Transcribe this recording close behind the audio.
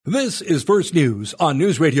This is First News on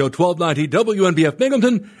News Radio 1290 WNBF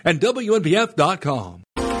Binghamton and WNBF.com.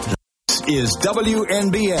 This is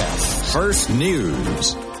WNBF First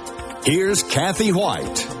News. Here's Kathy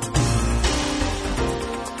Whyte.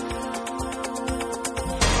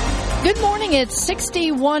 Good morning. It's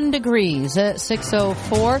 61 degrees at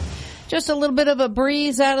 6:04. Just a little bit of a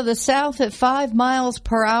breeze out of the south at 5 miles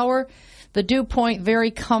per hour. The dew point very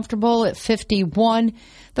comfortable at 51.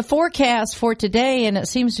 The forecast for today, and it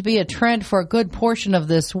seems to be a trend for a good portion of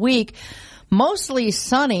this week, mostly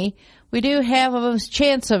sunny. We do have a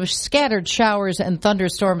chance of scattered showers and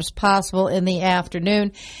thunderstorms possible in the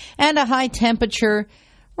afternoon, and a high temperature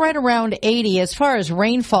right around 80. As far as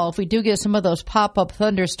rainfall, if we do get some of those pop-up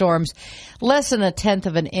thunderstorms, less than 1/10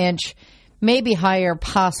 of an inch, maybe higher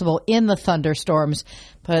possible in the thunderstorms,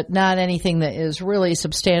 but not anything that is really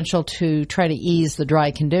substantial to try to ease the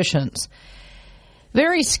dry conditions.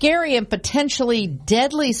 Very scary and potentially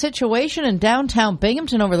deadly situation in downtown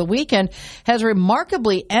Binghamton over the weekend has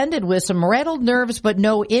remarkably ended with some rattled nerves but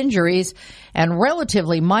no injuries and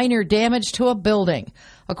relatively minor damage to a building.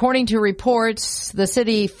 According to reports, the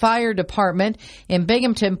city fire department in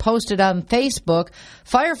Binghamton posted on Facebook,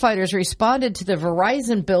 firefighters responded to the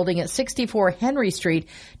Verizon building at 64 Henry Street,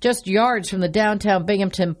 just yards from the downtown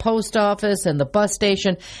Binghamton post office and the bus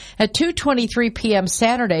station, at 2:23 p.m.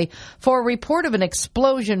 Saturday for a report of an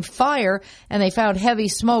explosion fire, and they found heavy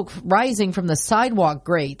smoke rising from the sidewalk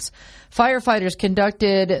grates. Firefighters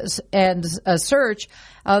conducted a search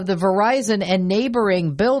of the Verizon and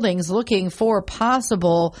neighboring buildings looking for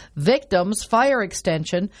possible victims, fire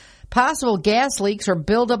extension, possible gas leaks, or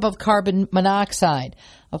buildup of carbon monoxide.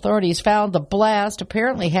 Authorities found the blast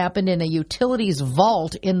apparently happened in a utilities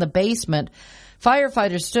vault in the basement.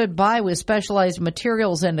 Firefighters stood by with specialized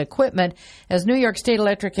materials and equipment as New York State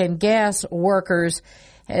Electric and Gas workers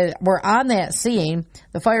were on that scene.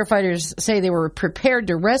 The firefighters say they were prepared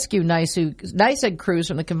to rescue NYSEG crews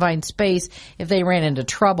from the confined space if they ran into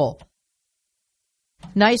trouble.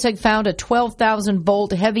 NYSEG found a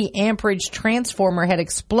 12,000-volt heavy amperage transformer had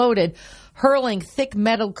exploded, hurling thick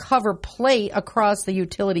metal cover plate across the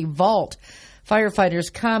utility vault.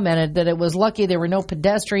 Firefighters commented that it was lucky there were no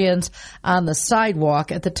pedestrians on the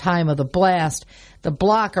sidewalk at the time of the blast. The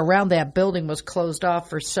block around that building was closed off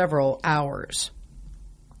for several hours.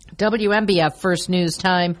 WNBF First News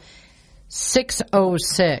Time,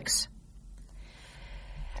 6:06.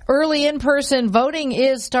 Early in-person voting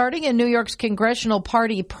is starting in New York's congressional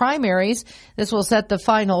party primaries. This will set the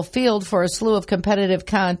final field for a slew of competitive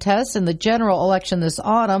contests in the general election this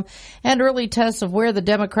autumn and early tests of where the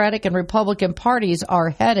Democratic and Republican parties are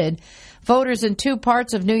headed. Voters in two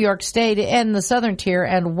parts of New York State and the Southern Tier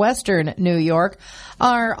and Western New York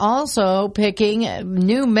are also picking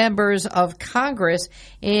new members of Congress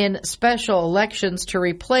in special elections to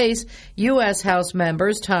replace U.S. House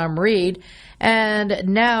members Tom Reed and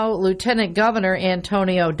now Lieutenant Governor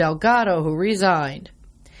Antonio Delgado, who resigned.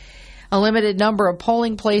 A limited number of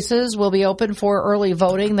polling places will be open for early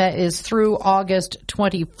voting. That is through August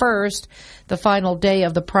 21st. The final day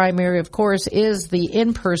of the primary, of course, is the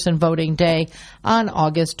in-person voting day on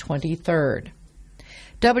August 23rd.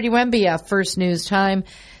 WNBF First News Time,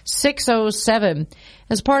 6:07.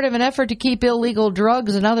 As part of an effort to keep illegal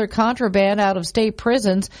drugs and other contraband out of state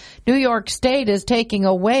prisons, New York State is taking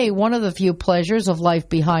away one of the few pleasures of life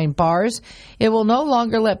behind bars. It will no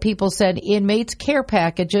longer let people send inmates care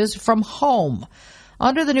packages from home.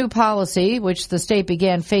 Under the new policy, which the state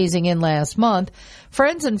began phasing in last month,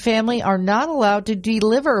 friends and family are not allowed to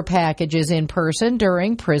deliver packages in person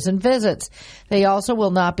during prison visits. They also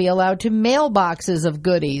will not be allowed to mail boxes of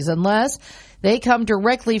goodies unless they come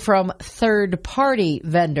directly from third-party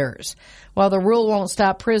vendors. While the rule won't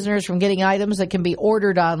stop prisoners from getting items that can be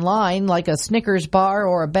ordered online, like a Snickers bar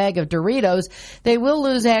or a bag of Doritos, they will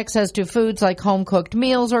lose access to foods like home-cooked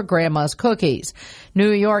meals or grandma's cookies.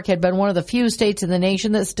 New York had been one of the few states in the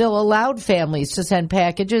nation that still allowed families to send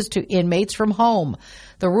packages to inmates from home.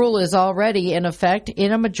 The rule is already in effect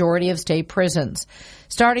in a majority of state prisons.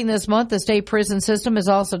 Starting this month, the state prison system is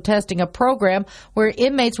also testing a program where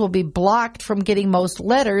inmates will be blocked from getting most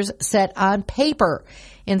letters set on paper.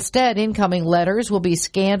 Instead, incoming letters will be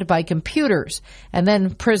scanned by computers, and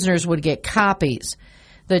then prisoners would get copies.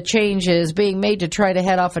 The change is being made to try to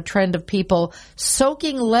head off a trend of people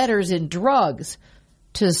soaking letters in drugs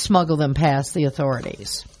to smuggle them past the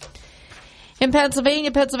authorities. In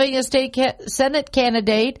Pennsylvania, State Senate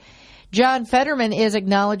candidate John Fetterman is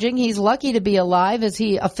acknowledging he's lucky to be alive as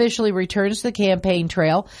he officially returns to the campaign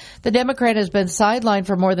trail. The Democrat has been sidelined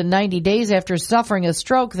for more than 90 days after suffering a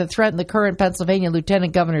stroke that threatened the current Pennsylvania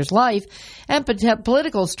lieutenant governor's life and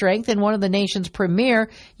political strength in one of the nation's premier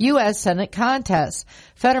U.S. Senate contests.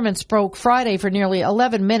 Fetterman spoke Friday for nearly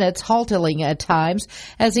 11 minutes, halting at times,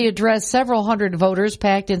 as he addressed several hundred voters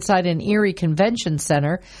packed inside an Erie convention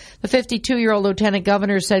center. The 52-year-old lieutenant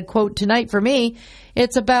governor said, quote, "Tonight for me,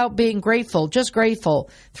 it's about being grateful, just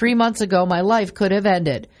grateful. 3 months ago, my life could have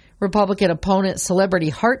ended." Republican opponent, celebrity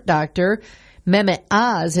heart doctor Mehmet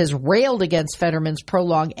Oz has railed against Fetterman's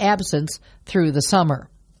prolonged absence through the summer.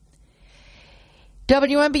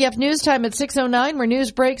 WNBF News Time at 6:09, where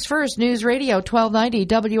news breaks first. News Radio 1290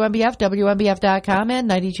 WNBF, WNBF.com, and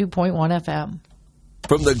 92.1 FM.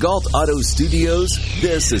 From the Galt Auto Studios,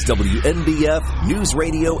 this is WNBF News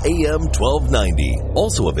Radio AM 1290.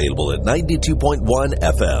 Also available at 92.1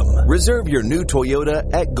 FM. Reserve your new Toyota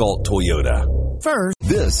at Galt Toyota. First,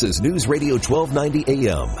 this is News Radio 1290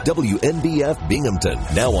 AM, WNBF Binghamton.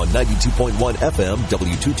 Now on 92.1 FM,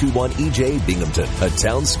 W221 EJ Binghamton, a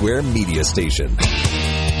Town Square media station.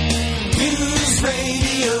 News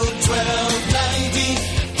Radio 1290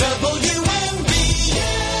 WNBF.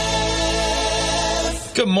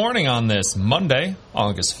 Good morning on this Monday,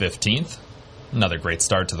 August 15th. Another great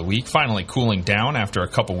start to the week. Finally cooling down after a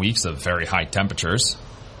couple weeks of very high temperatures.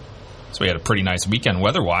 So we had a pretty nice weekend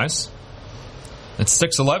weather-wise. It's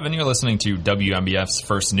 6:11. You're listening to WNBF's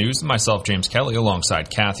First News. Myself, James Kelly,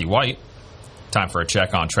 alongside Kathy Whyte. Time for a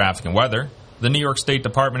check on traffic and weather. The New York State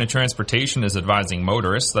Department of Transportation is advising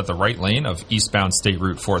motorists that the right lane of eastbound State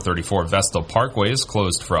Route 434 Vestal Parkway is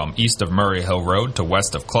closed from east of Murray Hill Road to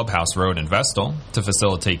west of Clubhouse Road in Vestal to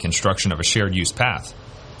facilitate construction of a shared-use path.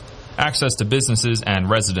 Access to businesses and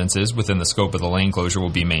residences within the scope of the lane closure will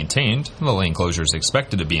be maintained. The lane closure is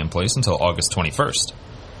expected to be in place until August 21st.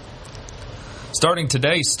 Starting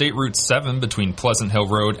today, State Route 7 between Pleasant Hill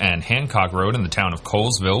Road and Hancock Road in the town of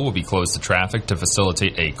Colesville will be closed to traffic to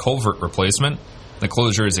facilitate a culvert replacement. The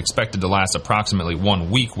closure is expected to last approximately 1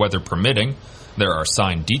 week, weather permitting. There are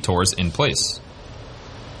signed detours in place.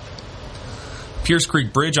 Pierce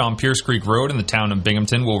Creek Bridge on Pierce Creek Road in the town of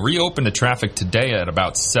Binghamton will reopen to traffic today at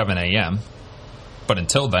about 7 a.m. But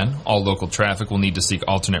until then, all local traffic will need to seek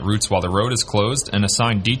alternate routes while the road is closed, and a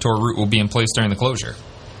signed detour route will be in place during the closure.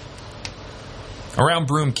 Around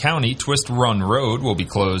Broome County, Twist Run Road will be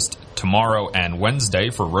closed tomorrow and Wednesday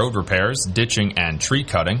for road repairs, ditching, and tree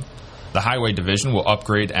cutting. The Highway Division will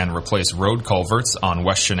upgrade and replace road culverts on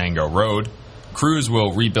West Shenango Road. Crews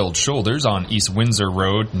will rebuild shoulders on East Windsor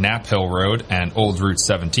Road, Knapp Hill Road, and Old Route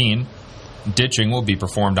 17. Ditching will be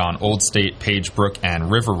performed on Old State, Page Brook,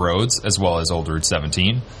 and River Roads, as well as Old Route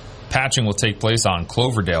 17. Patching will take place on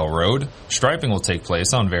Cloverdale Road. Striping will take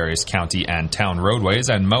place on various county and town roadways,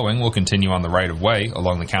 and mowing will continue on the right-of-way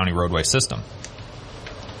along the county roadway system.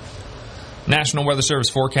 National Weather Service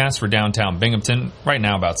forecast for downtown Binghamton. Right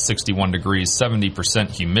now about 61 degrees, 70%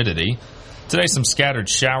 humidity. Today some scattered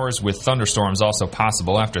showers with thunderstorms also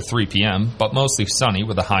possible after 3 p.m., but mostly sunny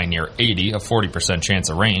with a high near 80, a 40% chance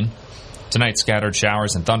of rain. Tonight scattered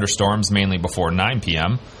showers and thunderstorms mainly before 9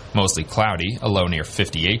 p.m., mostly cloudy, a low near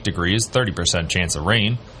 58 degrees, 30% chance of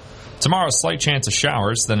rain. Tomorrow, a slight chance of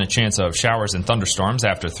showers, then a chance of showers and thunderstorms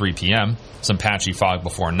after 3 p.m., some patchy fog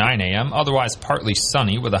before 9 a.m., otherwise partly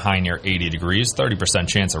sunny with a high near 80 degrees, 30%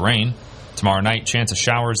 chance of rain. Tomorrow night, chance of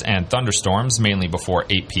showers and thunderstorms, mainly before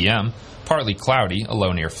 8 p.m., partly cloudy, a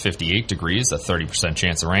low near 58 degrees, a 30%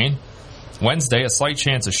 chance of rain. Wednesday, a slight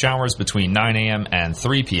chance of showers between 9 a.m. and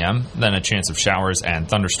 3 p.m., then a chance of showers and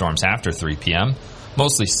thunderstorms after 3 p.m.,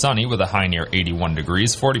 mostly sunny with a high near 81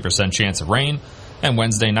 degrees, 40% chance of rain. And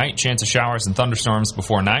Wednesday night, chance of showers and thunderstorms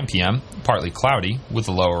before 9 p.m., partly cloudy with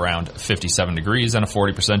a low around 57 degrees and a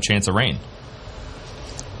 40% chance of rain.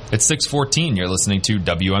 It's 6:14. You're listening to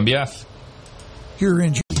WNBF. You're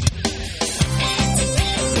in.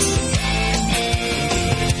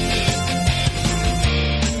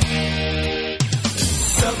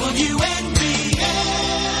 WNBF.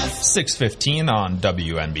 6:15 on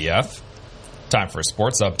WNBF. Time for a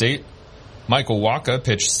sports update. Michael Wacha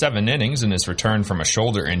pitched 7 innings in his return from a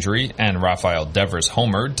shoulder injury, and Rafael Devers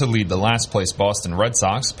homered to lead the last-place Boston Red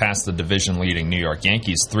Sox past the division-leading New York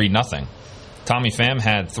Yankees 3-0. Tommy Pham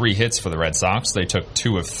had 3 hits for the Red Sox. They took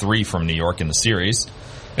 2 of 3 from New York in the series.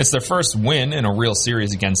 It's their first win in a real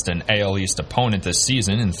series against an AL East opponent this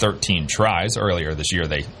season in 13 tries. Earlier this year,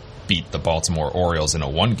 they beat the Baltimore Orioles in a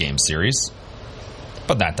 1-game series.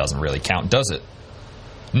 But that doesn't really count, does it?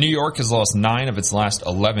 New York has lost 9 of its last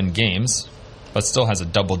 11 games. but still has a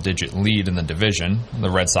double-digit lead in the division. The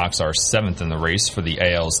Red Sox are 7th in the race for the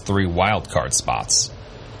AL's 3 wildcard spots.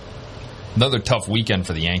 Another tough weekend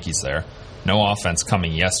for the Yankees there. No offense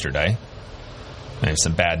coming yesterday. Maybe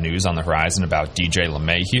some bad news on the horizon about DJ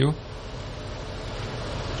LeMahieu.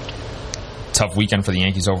 Tough weekend for the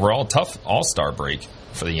Yankees overall. Tough All-Star break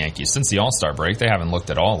for the Yankees. Since the All-Star break, they haven't looked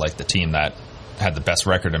at all like the team that had the best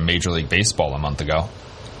record in Major League Baseball a month ago.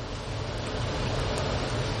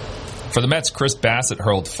 For the Mets, Chris Bassett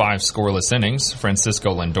hurled 5 scoreless innings.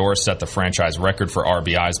 Francisco Lindor set the franchise record for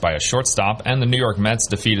RBIs by a shortstop, and the New York Mets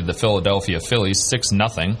defeated the Philadelphia Phillies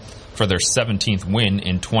 6-0 for their 17th win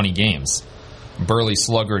in 20 games. Burly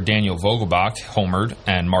slugger Daniel Vogelbach homered,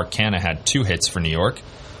 and Mark Canha had 2 hits for New York,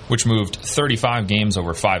 which moved 35 games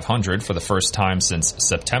over 500 for the first time since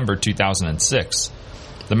September 2006.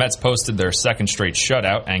 The Mets posted their second straight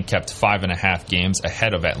shutout and kept 5.5 games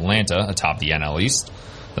ahead of Atlanta atop the NL East.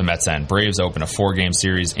 The Mets and Braves open a 4-game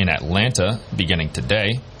series in Atlanta beginning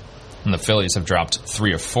today, and the Phillies have dropped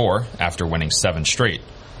 3 of 4 after winning 7 straight.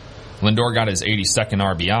 Lindor got his 82nd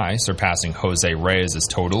RBI, surpassing Jose Reyes'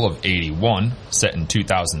 total of 81, set in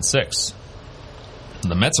 2006.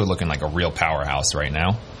 The Mets are looking like a real powerhouse right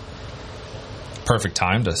now. Perfect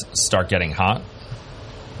time to start getting hot.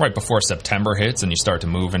 Right before September hits and you start to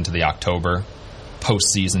move into the October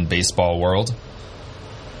postseason baseball world.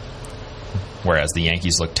 Whereas the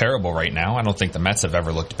Yankees look terrible right now, I don't think the Mets have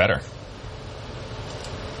ever looked better.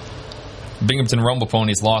 Binghamton Rumble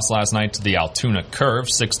Ponies lost last night to the Altoona Curve,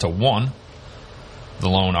 6-1. The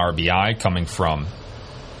lone RBI coming from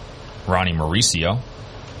Ronnie Mauricio.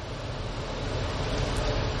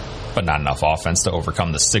 But not enough offense to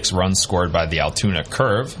overcome the 6 runs scored by the Altoona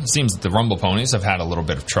Curve. It seems that the Rumble Ponies have had a little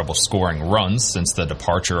bit of trouble scoring runs since the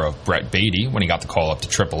departure of Brett Beatty when he got the call up to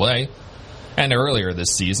AAA. And earlier this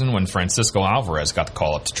season when Francisco Alvarez got the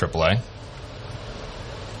call up to AAA.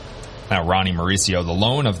 Now Ronnie Mauricio, the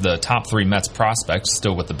lone of the top 3 Mets prospects,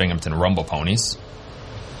 still with the Binghamton Rumble Ponies.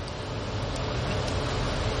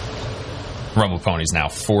 Rumble Ponies now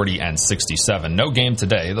 40-67. No game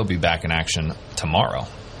today. They'll be back in action tomorrow.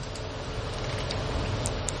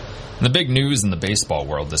 The big news in the baseball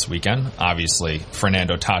world this weekend, obviously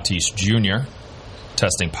Fernando Tatis Jr.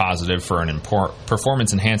 testing positive for an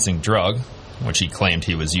performance-enhancing drug, which he claimed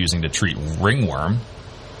he was using to treat ringworm.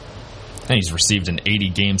 And he's received an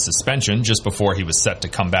 80-game suspension just before he was set to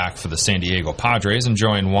come back for the San Diego Padres and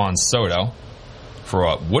join Juan Soto for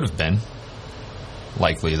what would have been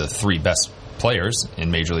likely the 3 best players in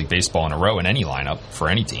Major League Baseball in a row in any lineup for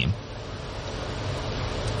any team.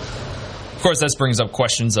 Of course, this brings up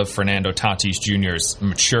questions of Fernando Tatis Jr.'s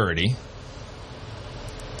maturity.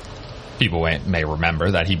 People may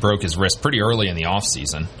remember that he broke his wrist pretty early in the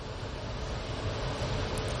offseason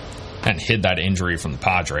and hid that injury from the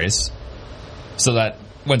Padres. So that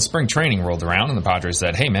when spring training rolled around and the Padres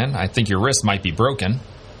said, hey man, I think your wrist might be broken.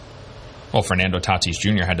 Well, Fernando Tatis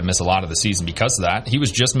Jr. had to miss a lot of the season because of that. He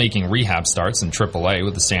was just making rehab starts in AAA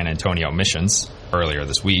with the San Antonio Missions earlier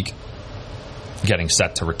this week, getting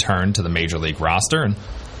set to return to the Major League roster, and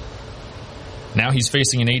now he's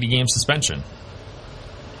facing an 80-game suspension.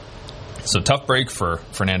 So tough break for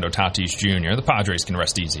Fernando Tatis Jr. The Padres can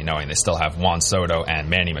rest easy knowing they still have Juan Soto and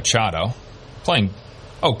Manny Machado playing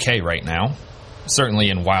okay right now, certainly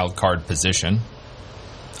in wild card position.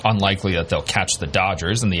 Unlikely that they'll catch the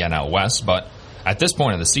Dodgers in the NL West, but at this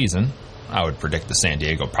point of the season, I would predict the San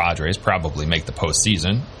Diego Padres probably make the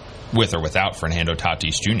postseason, with or without Fernando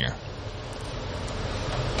Tatis Jr.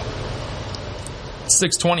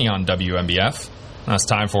 6:20 on WNBF. Now it's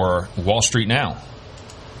time for Wall Street Now.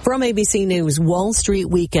 From ABC News, Wall Street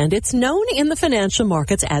Weekend. It's known in the financial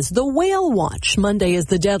markets as the Whale Watch. Monday is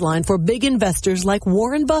the deadline for big investors like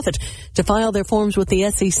Warren Buffett to file their forms with the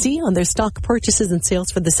SEC on their stock purchases and sales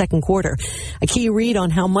for the second quarter. A key read on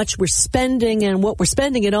how much we're spending and what we're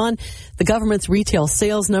spending it on. The government's retail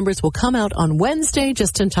sales numbers will come out on Wednesday,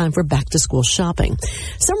 just in time for back-to-school shopping.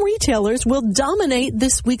 Some retailers will dominate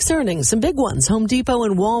this week's earnings. Some big ones: Home Depot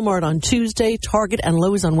and Walmart on Tuesday, Target and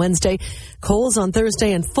Lowe's on Wednesday, Kohl's on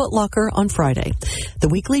Thursday, and Foot Locker on Friday. The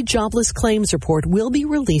weekly jobless claims report will be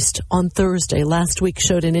released on Thursday. Last week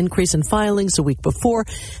showed an increase in filings a week before,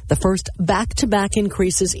 the first back-to-back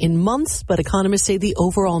increases in months, but economists say the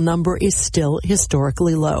overall number is still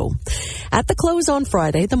historically low. At the close on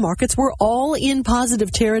Friday, the markets were all in positive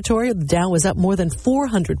territory. The Dow was up more than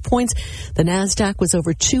 400 points. The Nasdaq was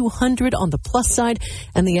over 200 on the plus side,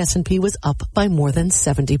 and the S&P was up by more than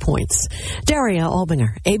 70 points. Daria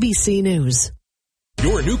Albinger, ABC News.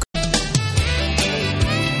 Your new News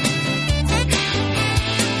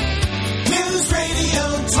Radio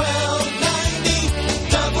 1290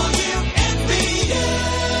 WNBF.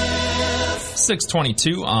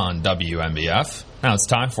 622 on WNBF. Now it's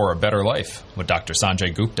time for A Better Life with Dr.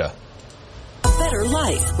 Sanjay Gupta. A Better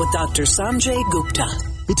Life with Dr. Sanjay Gupta.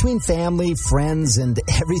 Between family, friends, and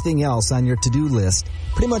everything else on your to-do list,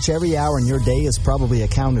 pretty much every hour in your day is probably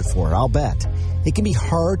accounted for, I'll bet. It can be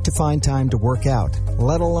hard to find time to work out,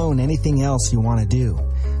 let alone anything else you want to do.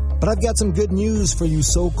 But I've got some good news for you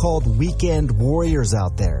so-called weekend warriors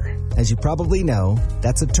out there. As you probably know,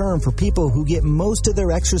 that's a term for people who get most of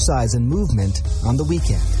their exercise and movement on the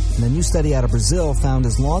weekend. And a new study out of Brazil found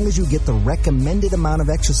as long as you get the recommended amount of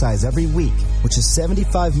exercise every week, which is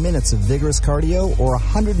 75 minutes of vigorous cardio or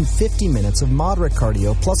 150 minutes of moderate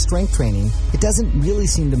cardio plus strength training, it doesn't really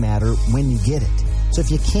seem to matter when you get it. So if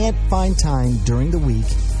you can't find time during the week,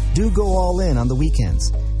 do go all in on the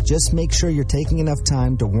weekends. Just make sure you're taking enough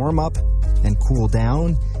time to warm up and cool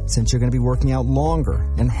down, since you're going to be working out longer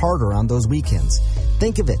and harder on those weekends.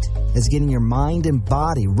 Think of it as getting your mind and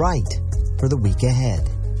body right for the week ahead.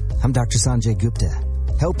 I'm Dr. Sanjay Gupta,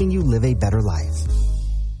 helping you live a better life.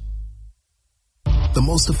 The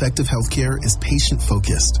most effective healthcare is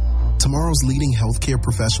patient-focused. Tomorrow's leading healthcare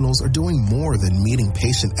professionals are doing more than meeting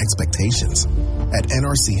patient expectations. At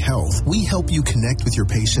NRC Health, we help you connect with your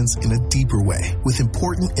patients in a deeper way with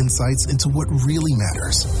important insights into what really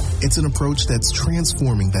matters. It's an approach that's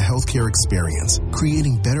transforming the healthcare experience,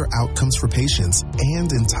 creating better outcomes for patients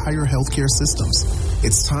and entire healthcare systems.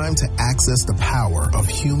 It's time to access the power of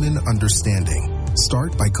human understanding.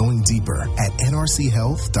 Start by going deeper at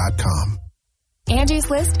nrchealth.com. Angie's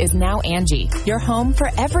List is now Angie, your home for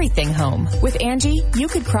everything home. With Angie, you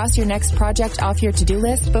could cross your next project off your to-do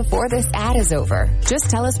list before this ad is over. Just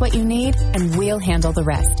tell us what you need, and we'll handle the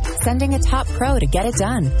rest. Sending a top pro to get it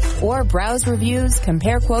done. Or browse reviews,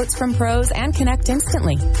 compare quotes from pros, and connect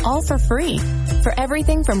instantly. All for free. For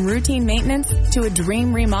everything from routine maintenance to a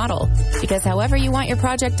dream remodel. Because however you want your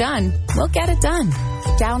project done, we'll get it done.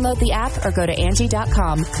 Download the app or go to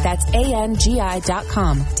Angie.com. That's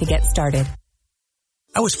ANGI.com to get started.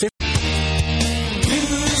 I was 50.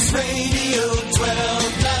 News Radio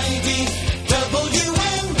 1290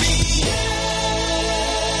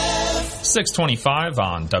 WNBF. 625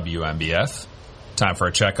 on WNBF. Time for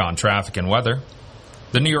a check on traffic and weather.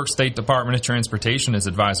 The New York State Department of Transportation is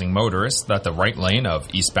advising motorists that the right lane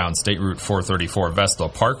of eastbound State Route 434 Vestal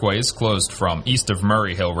Parkway is closed from east of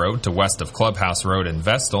Murray Hill Road to west of Clubhouse Road in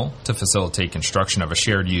Vestal to facilitate construction of a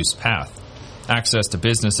shared-use path. Access to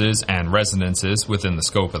businesses and residences within the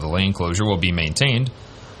scope of the lane closure will be maintained.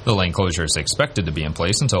 The lane closure is expected to be in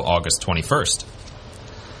place until August 21st.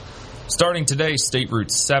 Starting today, State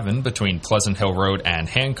Route 7 between Pleasant Hill Road and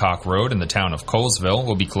Hancock Road in the town of Colesville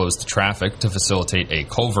will be closed to traffic to facilitate a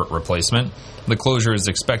culvert replacement. The closure is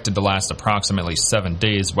expected to last approximately 7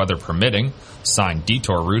 days, weather permitting. Signed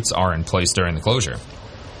detour routes are in place during the closure.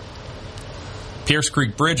 Pierce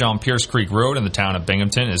Creek Bridge on Pierce Creek Road in the town of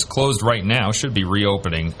Binghamton is closed right now, should be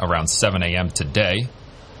reopening around 7 a.m. today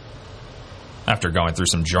after going through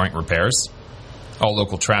some joint repairs. All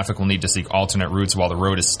local traffic will need to seek alternate routes while the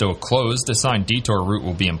road is still closed. A signed detour route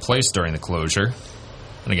will be in place during the closure.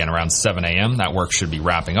 And again, around 7 a.m., that work should be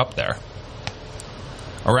wrapping up there.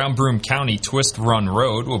 Around Broome County, Twist Run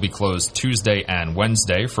Road will be closed Tuesday and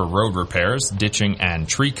Wednesday for road repairs, ditching, and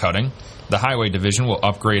tree cutting. The Highway Division will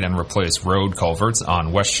upgrade and replace road culverts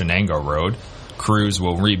on West Shenango Road. Crews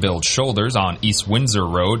will rebuild shoulders on East Windsor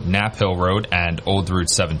Road, Knapp Hill Road, and Old Route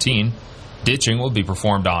 17. Ditching will be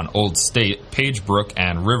performed on Old State, Pagebrook,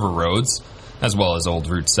 and River Roads, as well as Old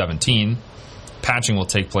Route 17. Patching will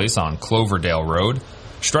take place on Cloverdale Road.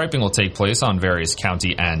 Striping will take place on various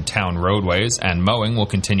county and town roadways, and mowing will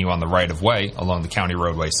continue on the right-of-way along the county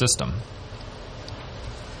roadway system.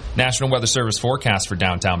 National Weather Service forecast for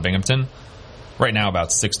downtown Binghamton. Right now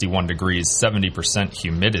about 61 degrees, 70%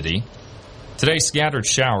 humidity. Today, scattered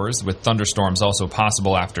showers with thunderstorms also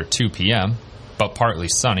possible after 2 p.m., but partly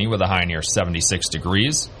sunny with a high near 76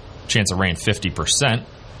 degrees. Chance of rain 50%.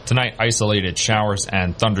 Tonight, isolated showers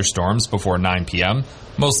and thunderstorms before 9 p.m.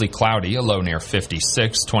 Mostly cloudy, a low near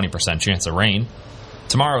 56, 20% chance of rain.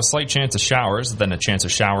 Tomorrow, a slight chance of showers, then a chance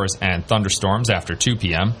of showers and thunderstorms after 2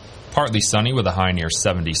 p.m. Partly sunny with a high near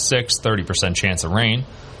 76, 30% chance of rain.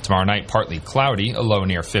 Tomorrow night, partly cloudy, a low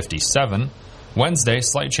near 57. Wednesday,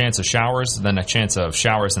 slight chance of showers, then a chance of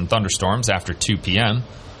showers and thunderstorms after 2 p.m.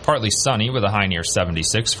 Partly sunny with a high near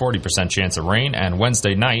 76, 40% chance of rain. And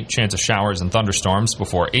Wednesday night, chance of showers and thunderstorms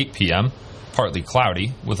before 8 p.m. Partly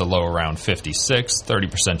cloudy with a low around 56,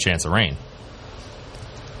 30% chance of rain.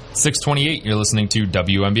 628, you're listening to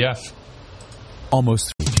WNBF.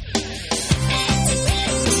 Almost.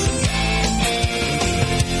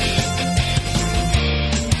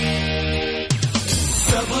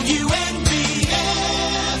 WNBF.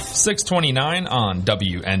 6:29 on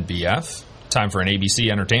WNBF. Time for an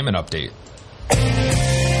ABC Entertainment Update.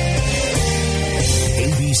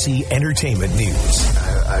 ABC Entertainment News.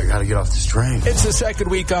 I gotta get off this train. It's the second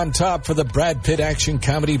week on top for the Brad Pitt action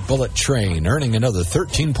comedy Bullet Train, earning another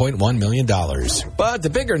 $13.1 million. But the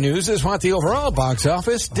bigger news is what the overall box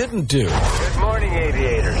office didn't do. Good morning,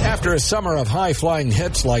 aviators. After a summer of high-flying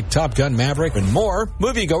hits like Top Gun Maverick and more,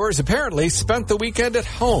 moviegoers apparently spent the weekend at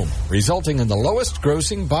home, resulting in the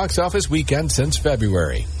lowest-grossing box office weekend since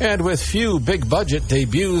February. And with few big-budget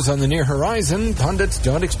debuts on the near horizon, pundits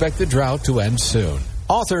don't expect the drought to end soon.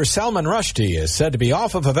 Author Salman Rushdie is said to be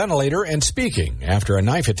off of a ventilator and speaking after a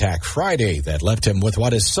knife attack Friday that left him with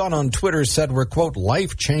what his son on Twitter said were, quote,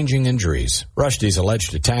 life-changing injuries. Rushdie's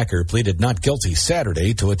alleged attacker pleaded not guilty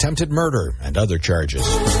Saturday to attempted murder and other charges.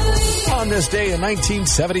 On this day in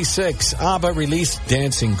 1976, ABBA released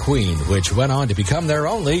Dancing Queen, which went on to become their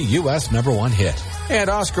only U.S. #1 hit. And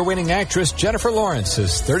Oscar-winning actress Jennifer Lawrence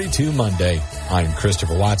is 32 Monday. I'm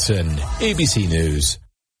Christopher Watson, ABC News.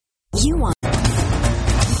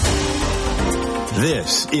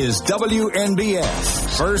 This is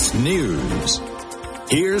WNBF First News.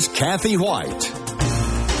 Here's Kathy Whyte.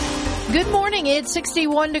 Good morning. It's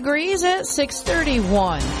 61 degrees at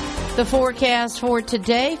 6:31. The forecast for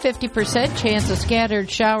today, 50% chance of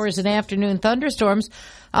scattered showers and afternoon thunderstorms.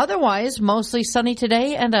 Otherwise, mostly sunny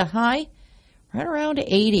today and a high right around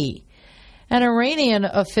 80. An Iranian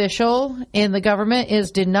official in the government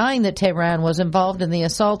is denying that Tehran was involved in the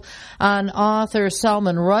assault on author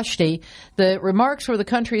Salman Rushdie. The remarks were the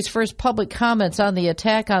country's first public comments on the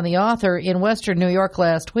attack on the author in western New York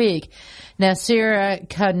last week. Nasir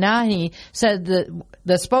Kanani said that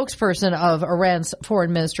the spokesperson of Iran's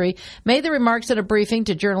foreign ministry made the remarks at a briefing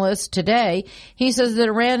to journalists today. He says that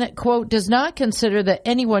Iran, quote, does not consider that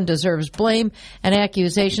anyone deserves blame and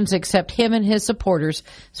accusations except him and his supporters,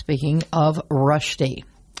 speaking of Rushdie.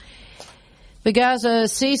 The Gaza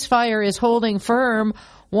ceasefire is holding firm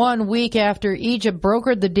 1 week after Egypt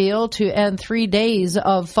brokered the deal to end 3 days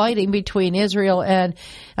of fighting between Israel and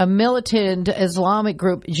a militant Islamic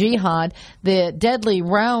group, Jihad. The deadly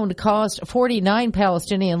round cost 49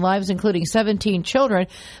 Palestinian lives, including 17 children.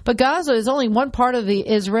 But Gaza is only one part of the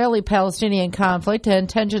Israeli-Palestinian conflict, and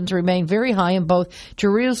tensions remain very high in both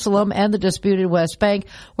Jerusalem and the disputed West Bank,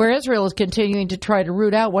 where Israel is continuing to try to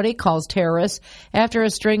root out what it calls terrorists after a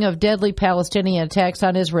string of deadly Palestinian attacks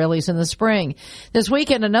on Israelis in the spring. This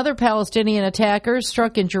weekend, another Palestinian attacker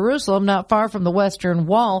struck in Jerusalem, not far from the Western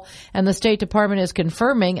Wall, and the State Department is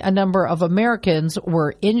confirming a number of Americans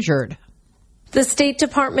were injured. The State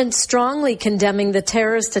Department strongly condemning the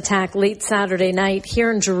terrorist attack late Saturday night here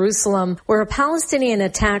in Jerusalem, where a Palestinian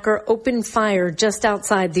attacker opened fire just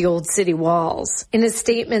outside the old city walls. In a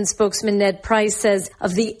statement, spokesman Ned Price says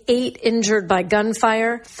of the 8 injured by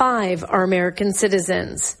gunfire, 5 are American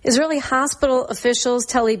citizens. Israeli hospital officials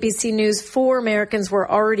tell ABC News 4 Americans were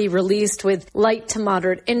already released with light to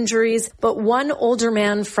moderate injuries, but one older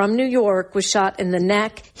man from New York was shot in the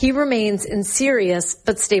neck. He remains in serious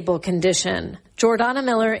but stable condition. Jordana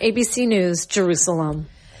Miller, ABC News, Jerusalem.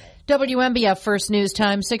 WNBF First News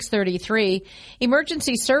Time, 6:33.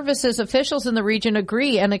 Emergency services officials in the region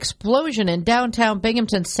agree an explosion in downtown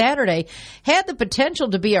Binghamton Saturday had the potential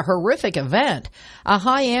to be a horrific event. A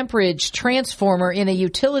high amperage transformer in a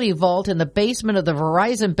utility vault in the basement of the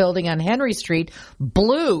Verizon building on Henry Street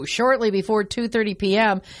blew shortly before 2:30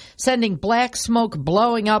 p.m., sending black smoke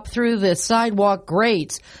blowing up through the sidewalk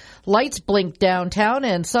grates. Lights blinked downtown,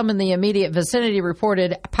 and some in the immediate vicinity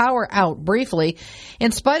reported power out briefly.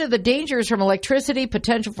 In spite of the dangers from electricity,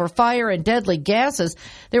 potential for fire, and deadly gases,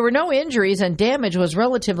 there were no injuries, and damage was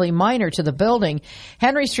relatively minor to the building.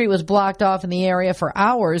 Henry Street was blocked off in the area for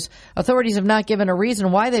hours. Authorities have not given a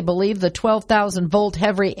reason why they believe the 12,000-volt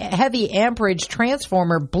heavy amperage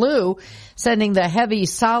transformer blew, sending the heavy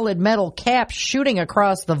solid metal cap shooting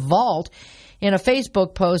across the vault. In a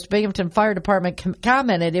Facebook post, Binghamton Fire Department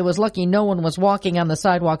commented it was lucky no one was walking on the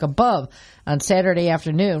sidewalk above on Saturday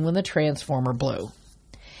afternoon when the transformer blew.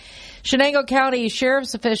 Shenango County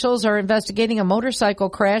Sheriff's officials are investigating a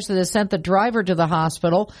motorcycle crash that has sent the driver to the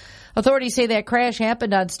hospital. Authorities say that crash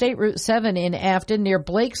happened on State Route 7 in Afton near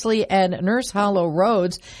Blakesley and Nurse Hollow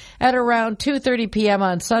Roads at around 2:30 p.m.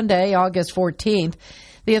 on Sunday, August 14th.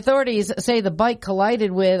 The authorities say the bike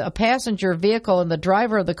collided with a passenger vehicle and the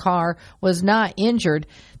driver of the car was not injured.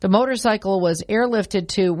 The motorcycle was airlifted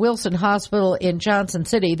to Wilson Hospital in Johnson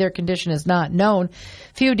City. Their condition is not known.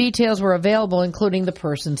 Few details were available, including the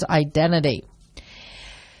person's identity.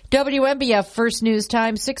 WNBF First News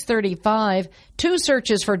Time, 6:35. 2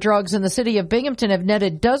 searches for drugs in the city of Binghamton have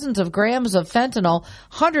netted dozens of grams of fentanyl,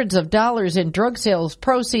 hundreds of dollars in drug sales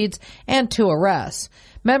proceeds, and 2 arrests.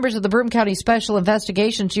 Members of the Broome County Special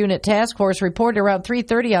Investigations Unit Task Force reported around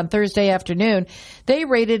 3:30 on Thursday afternoon. They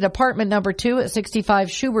raided apartment number 2 at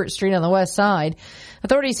 65 Schubert Street on the west side.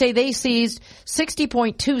 Authorities say they seized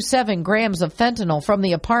 60.27 grams of fentanyl from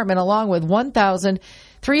the apartment along with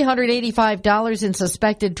 $1,385 in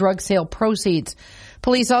suspected drug sale proceeds.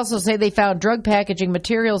 Police also say they found drug packaging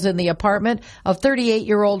materials in the apartment of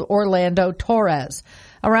 38-year-old Orlando Torres.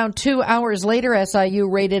 Around 2 hours later, SIU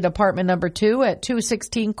raided apartment number 2 at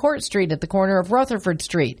 216 Court Street at the corner of Rutherford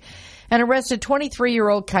Street and arrested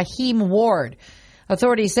 23-year-old Kahim Ward.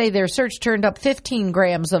 Authorities say their search turned up 15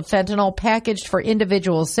 grams of fentanyl packaged for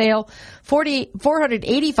individual sale,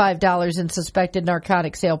 $485 in suspected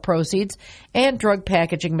narcotic sale proceeds, and drug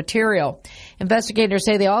packaging material. Investigators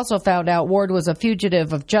say they also found out Ward was a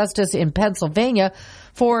fugitive of justice in Pennsylvania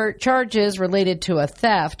for charges related to a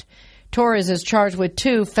theft. Torres is charged with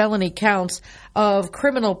 2 felony counts of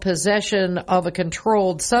criminal possession of a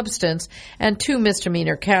controlled substance and 2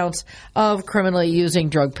 misdemeanor counts of criminally using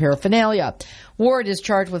drug paraphernalia. Ward is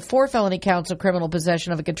charged with 4 felony counts of criminal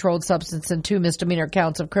possession of a controlled substance and 2 misdemeanor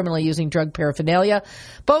counts of criminally using drug paraphernalia.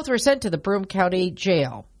 Both were sent to the Broome County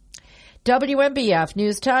Jail. WNBF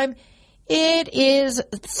News Time. It is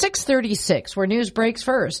 6:36, where news breaks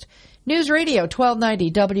first. News Radio 1290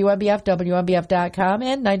 WNBF, WNBF.com,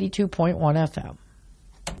 and 92.1 FM.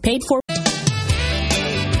 Paid for.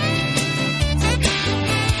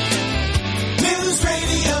 News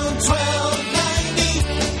Radio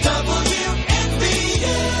 1290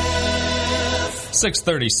 WNBF.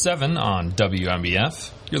 6:37 on WNBF.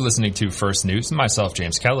 You're listening to First News. Myself,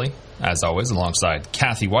 James Kelly, as always, alongside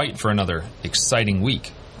Kathy Whyte for another exciting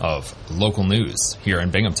week of local news here in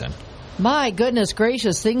Binghamton. My goodness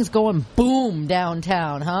gracious, things going boom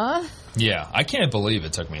downtown, huh? Yeah, I can't believe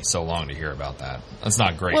it took me so long to hear about that. That's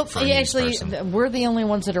not great for a news person. We're the only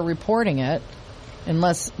ones that are reporting it,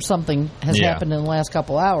 unless something has happened in the last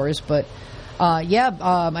couple hours. But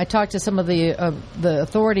I talked to some of the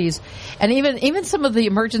authorities, and even some of the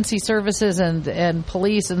emergency services and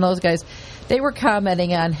police and those guys. They were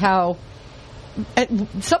commenting on how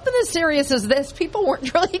something as serious as this people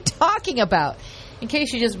weren't really talking about. In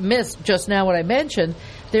case you just missed just now what I mentioned,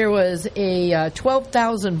 there was a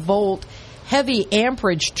 12,000-volt heavy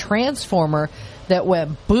amperage transformer that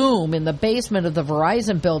went boom in the basement of the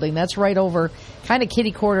Verizon building. That's right over kind of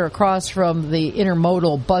kitty corner across from the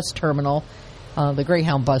intermodal bus terminal, the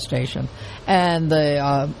Greyhound bus station, and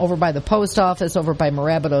over by the post office, over by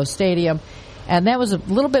Marabito Stadium. And that was a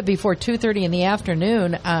little bit before 2:30 in the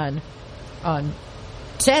afternoon on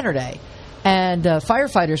Saturday. And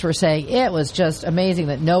firefighters were saying it was just amazing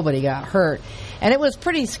that nobody got hurt. And it was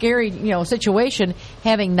pretty scary, situation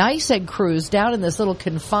having NYSEG crews down in this little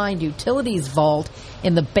confined utilities vault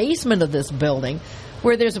in the basement of this building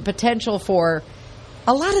where there's a potential for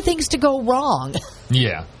a lot of things to go wrong.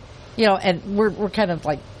 Yeah. And we're kind of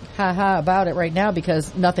like ha-ha about it right now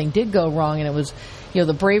because nothing did go wrong. And it was,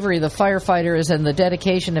 the bravery of the firefighters and the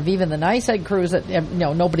dedication of even the NYSEG crews that,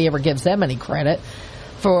 nobody ever gives them any credit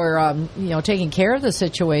for, taking care of the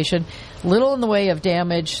situation. Little in the way of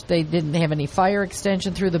damage. They didn't have any fire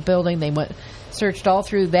extension through the building. They searched all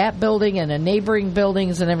through that building and the neighboring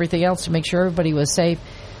buildings and everything else to make sure everybody was safe.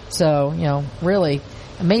 So, really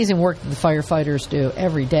amazing work that the firefighters do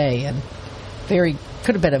every day, and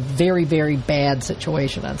could have been a very, very bad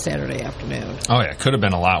situation on Saturday afternoon. Oh, yeah, could have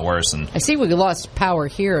been a lot worse. And I see we lost power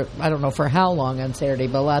here, I don't know for how long on Saturday,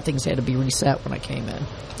 but a lot of things had to be reset when I came in.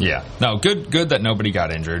 Yeah. No, good that nobody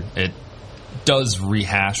got injured. It does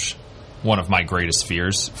rehash one of my greatest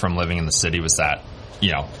fears from living in the city was that,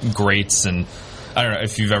 grates, and I don't know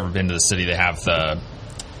if you've ever been to the city, they have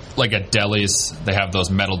like at delis, they have those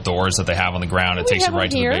metal doors that they have on the ground. It takes you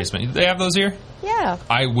right to the basement. They have those here? Yeah.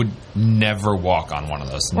 I would never walk on one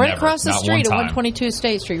of those. Right never. Across the Not street at one time. 122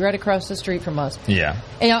 State Street, right across the street from us. Yeah.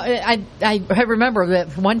 I remember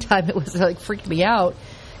that one time it was freaked me out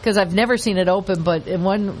because I've never seen it open, but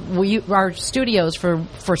our studios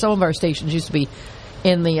for some of our stations used to be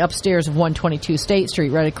in the upstairs of 122 State Street,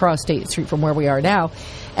 right across State Street from where we are now.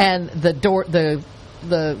 And the door, the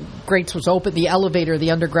grates was open. The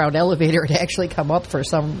underground elevator had actually come up for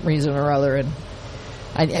some reason or other, and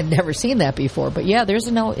I'd never seen that before. But yeah,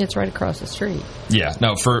 it's right across the street. Yeah,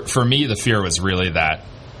 no, for me, the fear was really that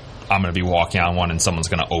I'm going to be walking on one and someone's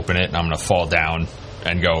going to open it and I'm going to fall down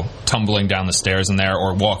and go tumbling down the stairs in there,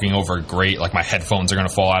 or walking over a grate, like my headphones are going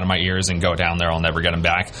to fall out of my ears and go down there. I'll never get them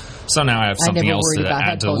back. So now I have something else to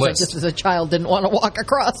add to the list. I just as a child didn't want to walk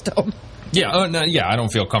across them. Yeah, no, I don't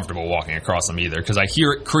feel comfortable walking across them either, because I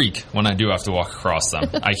hear it creak when I do have to walk across them.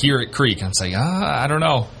 I hear it creak, and I'm saying, I don't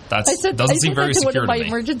know. That doesn't seem very secure to me. One of my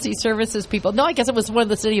emergency services people. No, I guess it was one of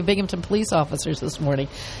the City of Binghamton police officers this morning.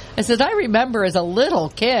 I said, I remember as a little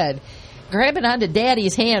kid grabbing onto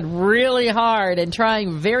Daddy's hand really hard and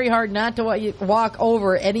trying very hard not to walk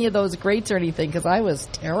over any of those grates or anything, because I was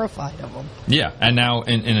terrified of them. Yeah, and now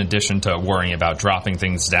in addition to worrying about dropping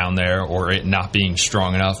things down there or it not being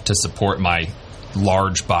strong enough to support my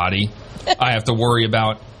large body, I have to worry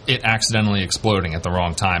about it accidentally exploding at the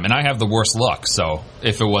wrong time. And I have the worst luck, so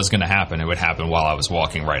if it was going to happen, it would happen while I was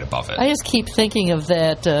walking right above it. I just keep thinking of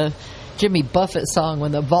that Jimmy Buffett song,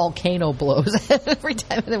 when the volcano blows every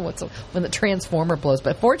time, when the transformer blows.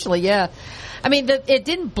 But fortunately, yeah, I mean, it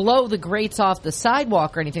didn't blow the grates off the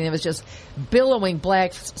sidewalk or anything. It was just billowing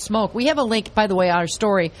black smoke. We have a link, by the way, on our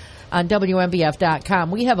story on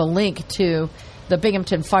WNBF.com. We have a link to the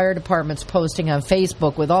Binghamton Fire Department's posting on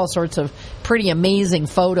Facebook with all sorts of pretty amazing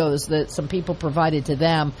photos that some people provided to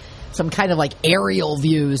them. Some kind of like aerial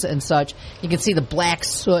views and such. You can see the black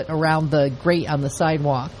soot around the grate on the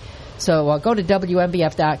sidewalk. So go to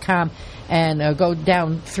WNBF.com and go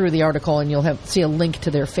down through the article, and you'll see a link to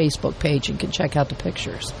their Facebook page and can check out the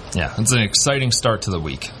pictures. Yeah, it's an exciting start to the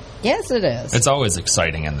week. Yes, it is. It's always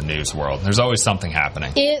exciting in the news world. There's always something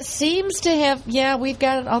happening. It seems to have, we've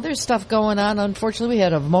got other stuff going on. Unfortunately, we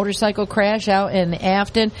had a motorcycle crash out in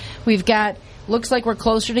Afton. We've got, looks like we're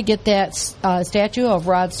closer to get that statue of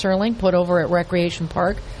Rod Serling put over at Recreation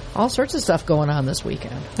Park. All sorts of stuff going on this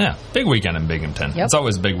weekend. Yeah, big weekend in Binghamton. Yep. It's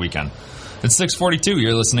always a big weekend. It's 6:42.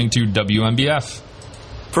 You're listening to WNBF.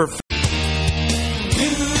 For News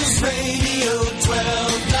Radio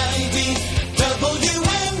 1290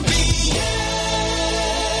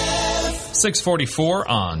 WNBF. 6:44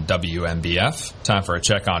 on WNBF. Time for a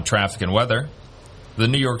check on traffic and weather. The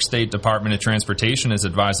New York State Department of Transportation is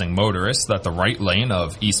advising motorists that the right lane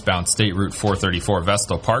of eastbound State Route 434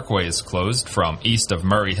 Vestal Parkway is closed from east of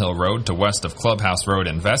Murray Hill Road to west of Clubhouse Road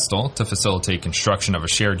in Vestal to facilitate construction of a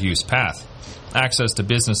shared-use path. Access to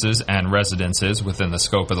businesses and residences within the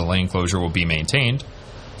scope of the lane closure will be maintained.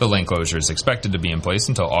 The lane closure is expected to be in place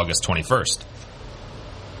until August 21st.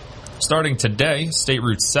 Starting today, State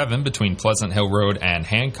Route 7 between Pleasant Hill Road and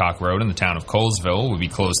Hancock Road in the town of Colesville will be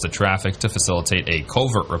closed to traffic to facilitate a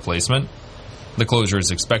culvert replacement. The closure is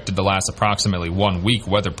expected to last approximately 1 week,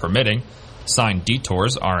 weather permitting. Signed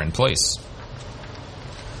detours are in place.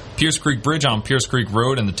 Pierce Creek Bridge on Pierce Creek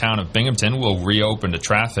Road in the town of Binghamton will reopen to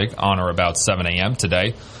traffic on or about 7 a.m.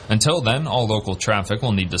 today. Until then, all local traffic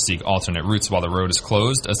will need to seek alternate routes while the road is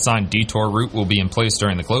closed. A signed detour route will be in place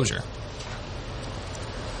during the closure.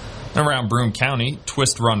 Around Broome County,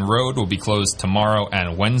 Twist Run Road will be closed tomorrow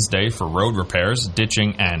and Wednesday for road repairs,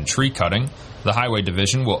 ditching, and tree cutting. The Highway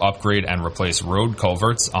Division will upgrade and replace road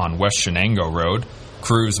culverts on West Shenango Road.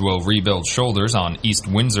 Crews will rebuild shoulders on East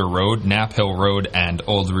Windsor Road, Knapp Hill Road, and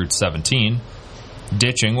Old Route 17.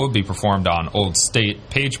 Ditching will be performed on Old State,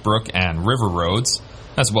 Pagebrook, and River Roads,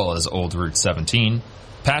 as well as Old Route 17.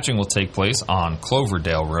 Patching will take place on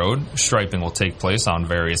Cloverdale Road, striping will take place on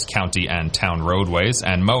various county and town roadways,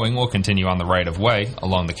 and mowing will continue on the right-of-way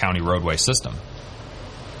along the county roadway system.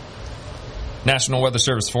 National Weather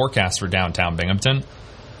Service forecast for downtown Binghamton.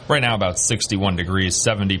 Right now about 61 degrees,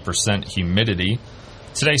 70% humidity.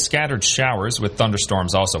 Today scattered showers with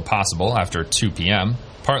thunderstorms also possible after 2 p.m.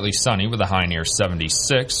 Partly sunny with a high near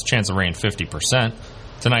 76, chance of rain 50%.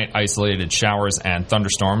 Tonight, isolated showers and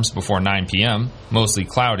thunderstorms before 9 p.m. Mostly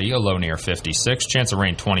cloudy, a low near 56, chance of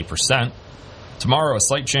rain 20%. Tomorrow, a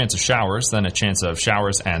slight chance of showers, then a chance of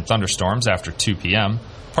showers and thunderstorms after 2 p.m.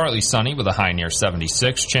 Partly sunny with a high near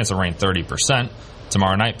 76, chance of rain 30%.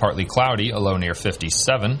 Tomorrow night, partly cloudy, a low near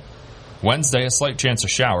 57. Wednesday, a slight chance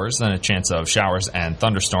of showers, then a chance of showers and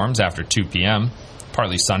thunderstorms after 2 p.m.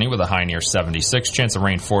 Partly sunny with a high near 76, chance of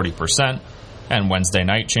rain 40%. And Wednesday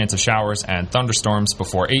night, chance of showers and thunderstorms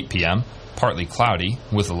before 8 p.m. Partly cloudy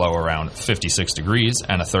with a low around 56 degrees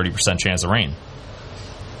and a 30% chance of rain.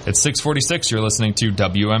 It's 6:46. You're listening to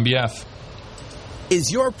WNBF.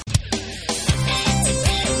 Is your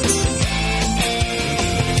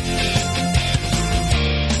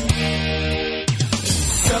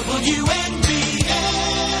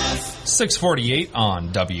WNBF. 6:48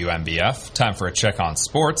 on WNBF. Time for a check on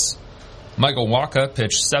sports. Michael Wacha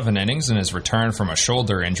pitched 7 innings in his return from a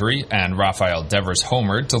shoulder injury, and Rafael Devers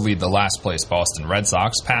homered to lead the last-place Boston Red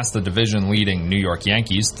Sox past the division-leading New York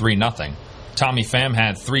Yankees 3-0. Tommy Pham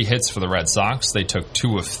had 3 hits for the Red Sox. They took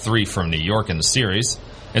 2 of 3 from New York in the series.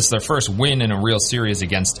 It's their first win in a real series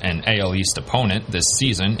against an AL East opponent this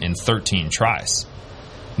season in 13 tries.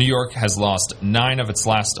 New York has lost 9 of its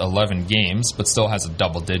last 11 games, but still has a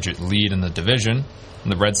double-digit lead in the division.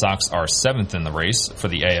 And the Red Sox are 7th in the race for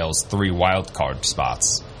the AL's 3 wildcard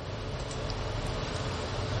spots.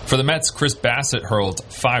 For the Mets, Chris Bassett hurled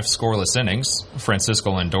 5 scoreless innings.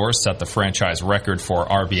 Francisco Lindor set the franchise record for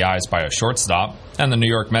RBIs by a shortstop, and the New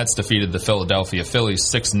York Mets defeated the Philadelphia Phillies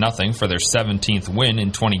 6-0 for their 17th win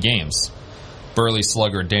in 20 games. Burley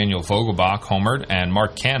slugger Daniel Vogelbach homered, and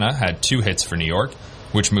Mark Canha had 2 hits for New York,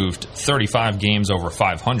 which moved 35 games over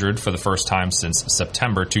 500 for the first time since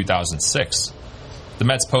September 2006. The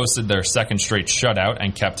Mets posted their second straight shutout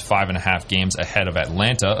and kept 5.5 games ahead of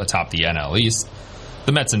Atlanta atop the NL East.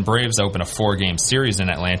 The Mets and Braves open a 4-game series in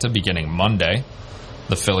Atlanta beginning Monday.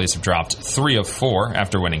 The Phillies have dropped 3 of 4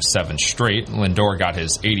 after winning 7 straight. Lindor got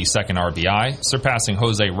his 82nd RBI, surpassing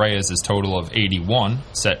Jose Reyes' total of 81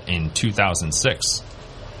 set in 2006.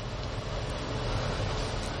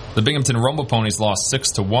 The Binghamton Rumble Ponies lost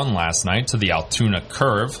 6-1 last night to the Altoona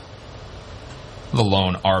Curve. The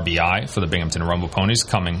lone RBI for the Binghamton Rumble Ponies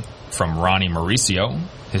coming from Ronnie Mauricio,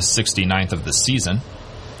 his 69th of the season.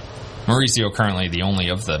 Mauricio currently the only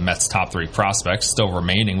of the Mets' top 3 prospects still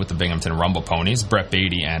remaining with the Binghamton Rumble Ponies. Brett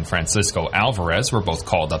Beatty and Francisco Alvarez were both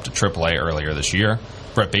called up to AAA earlier this year.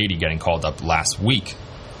 Brett Beatty getting called up last week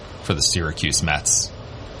for the Syracuse Mets.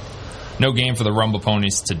 No game for the Rumble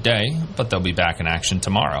Ponies today, but they'll be back in action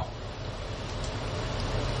tomorrow.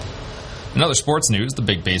 In other sports news, the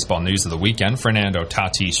big baseball news of the weekend, Fernando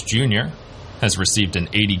Tatis Jr. has received an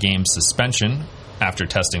 80-game suspension after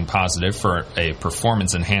testing positive for a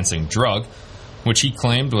performance-enhancing drug, which he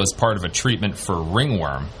claimed was part of a treatment for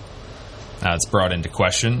ringworm. Now, it's brought into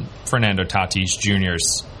question Fernando Tatis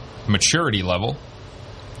Jr.'s maturity level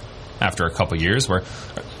after a couple years, where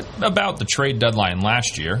about the trade deadline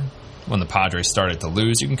last year, when the Padres started to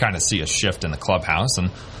lose, you can kind of see a shift in the clubhouse,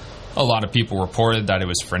 and a lot of people reported that it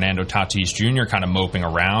was Fernando Tatis Jr. kind of moping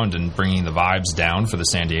around and bringing the vibes down for the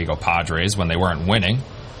San Diego Padres when they weren't winning.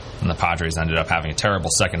 And the Padres ended up having a terrible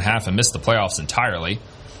second half and missed the playoffs entirely.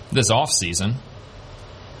 This offseason,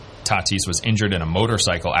 Tatis was injured in a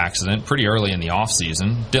motorcycle accident pretty early in the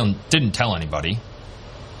offseason. Didn't tell anybody.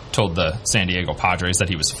 Told the San Diego Padres that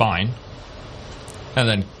he was fine. And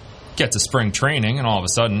then get to spring training, and all of a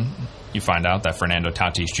sudden, you find out that Fernando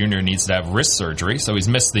Tatis Jr. needs to have wrist surgery, so he's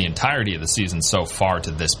missed the entirety of the season so far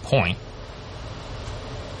to this point.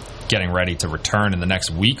 Getting ready to return in the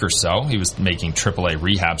next week or so. He was making AAA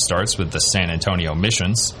rehab starts with the San Antonio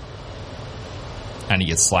Missions, and he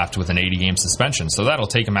gets slapped with an 80-game suspension. So that'll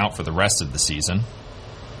take him out for the rest of the season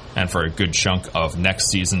and for a good chunk of next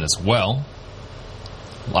season as well.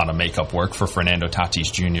 A lot of makeup work for Fernando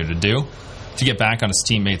Tatis Jr. to do to get back on his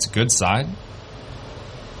teammates' good side.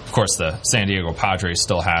 Of course, the San Diego Padres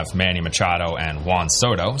still have Manny Machado and Juan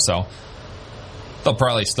Soto, so they'll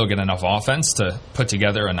probably still get enough offense to put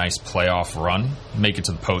together a nice playoff run, make it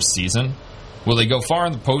to the postseason. Will they go far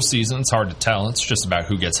in the postseason? It's hard to tell. It's just about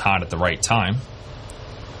who gets hot at the right time.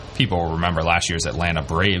 People will remember last year's Atlanta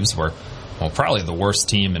Braves were, well, probably the worst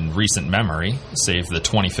team in recent memory, save the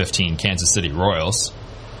 2015 Kansas City Royals,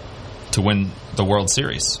 to win the World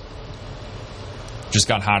Series. Just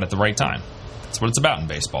got hot at the right time. That's what it's about in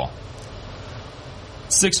baseball.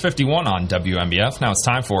 6:51 on WNBF. Now it's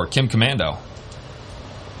time for Kim Commando.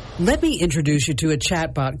 Let me introduce you to a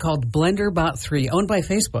chatbot called BlenderBot 3, owned by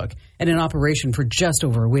Facebook and in operation for just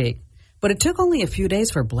over a week. But it took only a few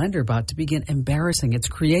days for BlenderBot to begin embarrassing its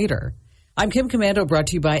creator. I'm Kim Commando, brought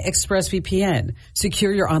to you by ExpressVPN.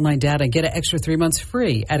 Secure your online data and get an extra 3 months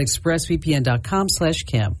free at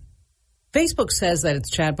expressvpn.com/Kim. Facebook says that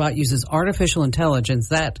its chatbot uses artificial intelligence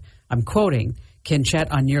that, I'm quoting, can chat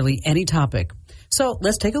on nearly any topic. So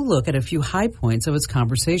let's take a look at a few high points of its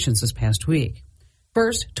conversations this past week.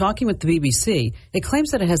 First, talking with the BBC, it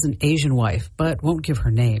claims that it has an Asian wife, but won't give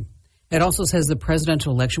her name. It also says the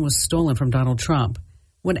presidential election was stolen from Donald Trump.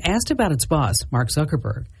 When asked about its boss, Mark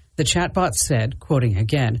Zuckerberg, the chatbot said, quoting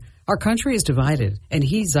again, "Our country is divided, and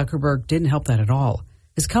Zuckerberg, didn't help that at all.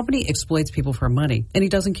 His company exploits people for money, and he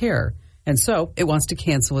doesn't care. And so it wants to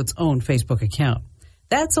cancel its own Facebook account."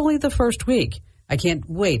 That's only the first week. I can't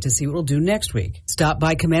wait to see what it'll do next week. Stop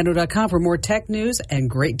by Commando.com for more tech news and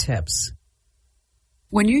great tips.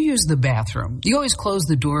 When you use the bathroom, you always close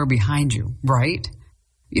the door behind you, right?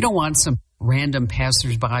 You don't want some random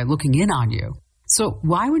passersby looking in on you. So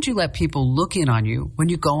why would you let people look in on you when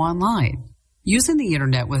you go online? Using the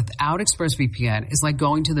internet without ExpressVPN is like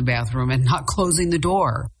going to the bathroom and not closing the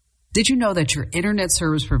door. Did you know that your internet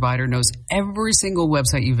service provider knows every single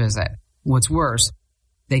website you visit? What's worse,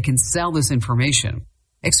 they can sell this information.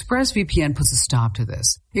 ExpressVPN puts a stop to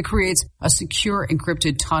this. It creates a secure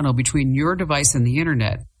encrypted tunnel between your device and the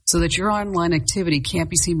internet so that your online activity can't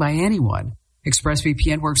be seen by anyone.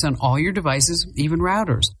 ExpressVPN works on all your devices, even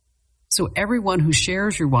routers. So everyone who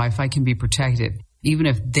shares your Wi-Fi can be protected, even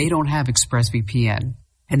if they don't have ExpressVPN.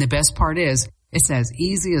 And the best part is, it's as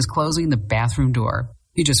easy as closing the bathroom door.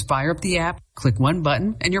 You just fire up the app, click one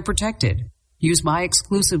button, and you're protected. Use my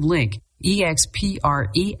exclusive link,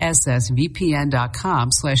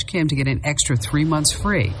 expressvpn.com/Kim to get an extra 3 months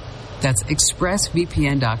free. That's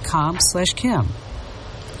expressvpn.com/Kim.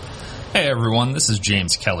 Hey everyone, this is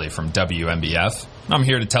James Kelly from WNBF. I'm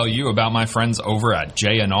here to tell you about my friends over at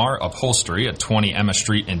J&R Upholstery at 20 Emma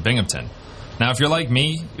Street in Binghamton. Now, if you're like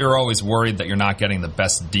me, you're always worried that you're not getting the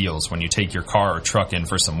best deals when you take your car or truck in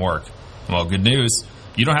for some work. Well, good news.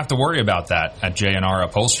 You don't have to worry about that at J&R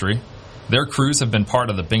Upholstery. Their crews have been part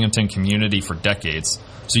of the Binghamton community for decades,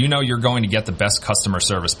 so you know you're going to get the best customer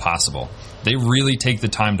service possible. They really take the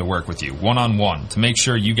time to work with you, one-on-one, to make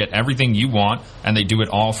sure you get everything you want, and they do it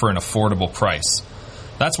all for an affordable price.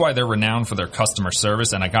 That's why they're renowned for their customer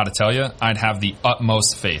service, and I gotta tell you, I'd have the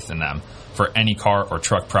utmost faith in them for any car or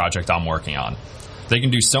truck project I'm working on. They can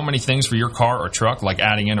do so many things for your car or truck, like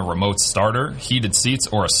adding in a remote starter, heated seats,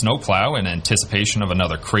 or a snowplow in anticipation of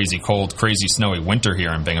another crazy cold, crazy snowy winter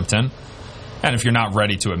here in Binghamton. And if you're not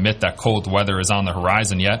ready to admit that cold weather is on the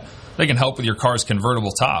horizon yet, they can help with your car's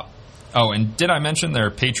convertible top. Oh, and did I mention their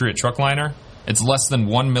Patriot truck liner? It's less than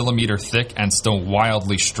 1 millimeter thick and still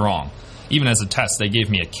wildly strong. Even as a test, they gave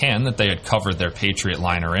me a can that they had covered their Patriot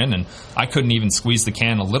liner in, and I couldn't even squeeze the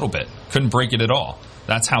can a little bit. Couldn't break it at all.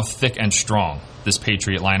 That's how thick and strong this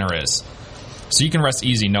Patriot liner is. So you can rest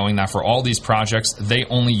easy knowing that for all these projects, they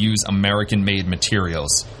only use American-made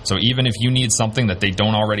materials. So even if you need something that they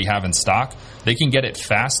don't already have in stock, they can get it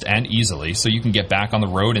fast and easily so you can get back on the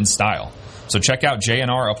road in style. So check out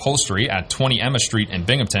J&R Upholstery at 20 Emma Street in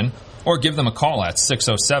Binghamton, or give them a call at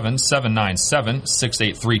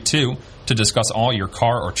 607-797-6832 to discuss all your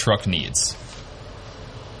car or truck needs.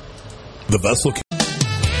 The vessel.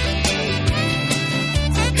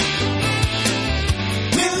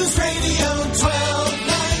 News Radio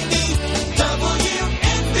 1290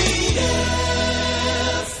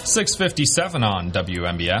 WNBF. 6:57 on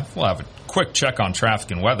WNBF. We'll have a quick check on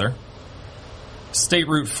traffic and weather. State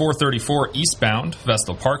Route 434 eastbound,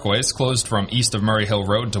 Vestal Parkway, is closed from east of Murray Hill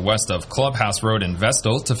Road to west of Clubhouse Road in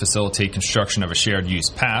Vestal to facilitate construction of a shared-use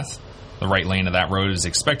path. The right lane of that road is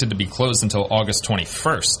expected to be closed until August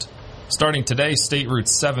 21st. Starting today, State Route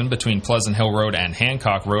 7 between Pleasant Hill Road and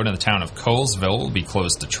Hancock Road in the town of Colesville will be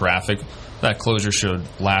closed to traffic. That closure should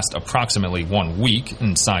last approximately 1 week,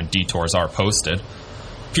 and signed detours are posted.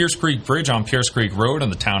 Pierce Creek Bridge on Pierce Creek Road in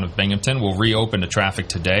the town of Binghamton will reopen to traffic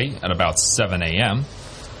today at about 7 a.m.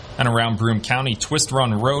 And around Broome County, Twist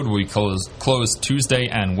Run Road will be closed Tuesday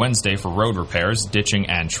and Wednesday for road repairs, ditching,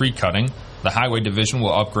 and tree cutting. The Highway Division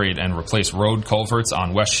will upgrade and replace road culverts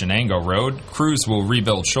on West Shenango Road. Crews will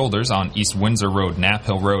rebuild shoulders on East Windsor Road, Knapp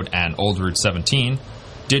Hill Road, and Old Route 17.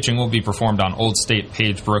 Ditching will be performed on Old State,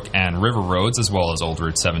 Pagebrook, and River Roads, as well as Old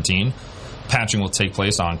Route 17. Patching will take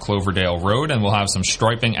place on Cloverdale Road, and we'll have some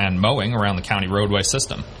striping and mowing around the county roadway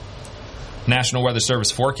system. National Weather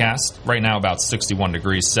Service forecast, right now about 61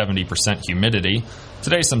 degrees, 70% humidity.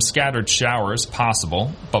 Today some scattered showers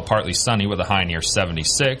possible, but partly sunny with a high near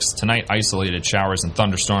 76. Tonight isolated showers and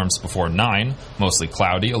thunderstorms before 9, mostly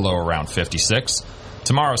cloudy, a low around 56.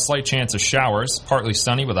 Tomorrow slight chance of showers, partly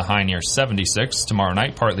sunny with a high near 76. Tomorrow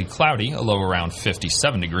night partly cloudy, a low around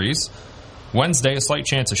 57 degrees. Wednesday, a slight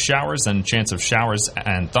chance of showers and chance of showers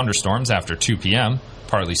and thunderstorms after 2 p.m.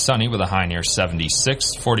 Partly sunny with a high near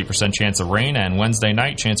 76, 40% chance of rain, and Wednesday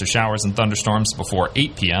night, chance of showers and thunderstorms before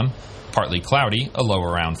 8 p.m. Partly cloudy, a low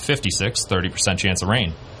around 56, 30% chance of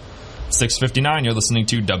rain. 6:59, you're listening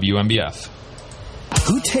to WNBF.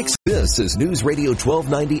 Who takes this is News Radio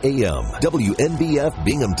 1290 AM, WNBF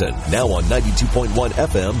Binghamton, now on 92.1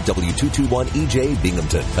 FM, W221 EJ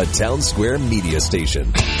Binghamton, a Town Square media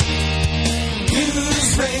station.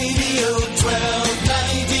 News Radio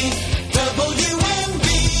 1290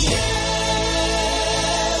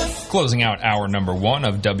 WNBF. Closing out hour number 1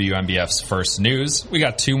 of WNBF's First News. We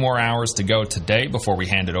got 2 more hours to go today before we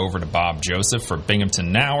hand it over to Bob Joseph for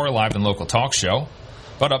Binghamton Now, our live and local talk show.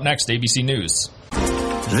 But up next, ABC News.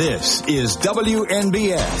 This is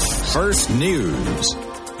WNBF First News.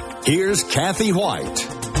 Here's Kathy Whyte.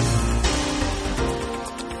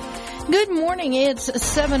 Good morning. It's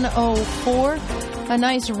 7:04. a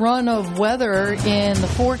nice run of weather in the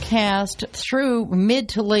forecast through mid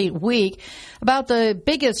to late week. About the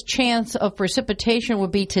biggest chance of precipitation would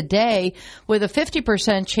be today, with a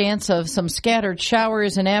 50% chance of some scattered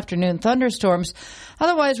showers and afternoon thunderstorms.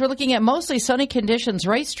 Otherwise, we're looking at mostly sunny conditions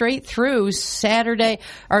right straight through Saturday,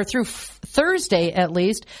 or through Thursday at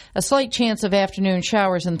least. A slight chance of afternoon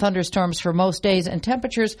showers and thunderstorms for most days, and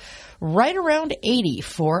temperatures right around 80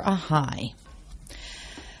 for a high.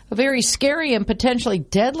 A very scary and potentially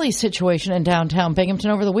deadly situation in downtown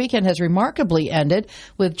Binghamton over the weekend has remarkably ended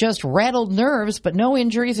with just rattled nerves but no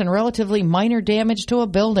injuries and relatively minor damage to a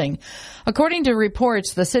building. According to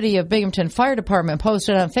reports the City of Binghamton Fire Department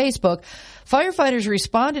posted on Facebook, firefighters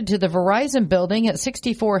responded to the Verizon building at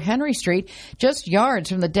 64 Henry Street, just yards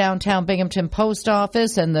from the downtown Binghamton post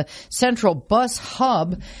office and the central bus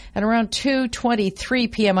hub, at around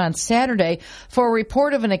 2:23 p.m. on Saturday for a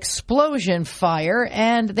report of an explosion fire,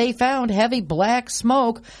 and they found heavy black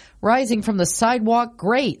smoke rising from the sidewalk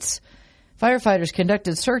grates. Firefighters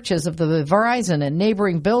conducted searches of the Verizon and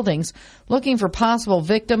neighboring buildings looking for possible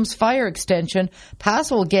victims, fire extension,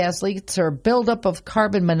 possible gas leaks, or buildup of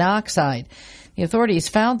carbon monoxide. The authorities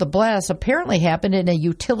found the blast apparently happened in a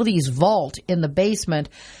utilities vault in the basement.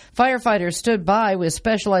 Firefighters stood by with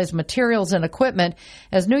specialized materials and equipment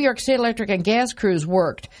as New York State Electric and gas crews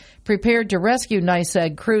worked, prepared to rescue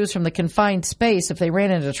NYSEG crews from the confined space if they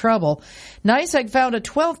ran into trouble. NYSEG found a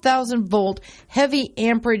 12,000-volt heavy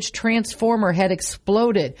amperage transformer had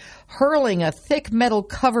exploded, hurling a thick metal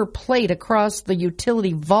cover plate across the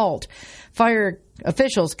utility vault. Fire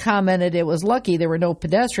officials commented it was lucky there were no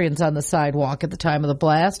pedestrians on the sidewalk at the time of the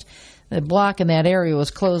blast. The block in that area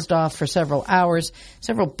was closed off for several hours.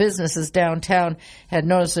 Several businesses downtown had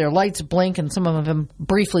noticed their lights blink, and some of them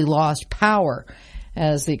briefly lost power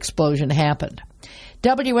as the explosion happened.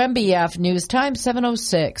 WNBF News Time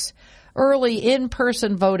 7:06. Early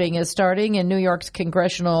in-person voting is starting in New York's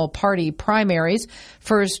congressional party primaries.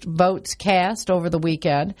 First votes cast over the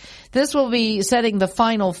weekend. This will be setting the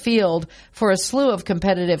final field for a slew of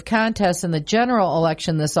competitive contests in the general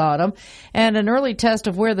election this autumn, and an early test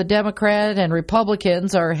of where the Democrat and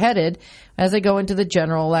Republicans are headed as they go into the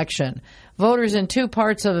general election. Voters in two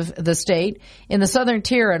parts of the state, in the southern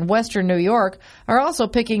tier and western New York, are also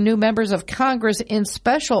picking new members of Congress in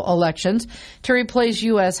special elections to replace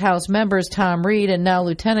U.S. House members Tom Reed and now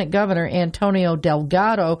Lieutenant Governor Antonio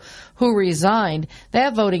Delgado, who resigned.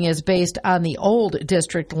 That voting is based on the old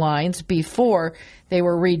district lines before they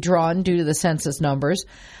were redrawn due to the census numbers.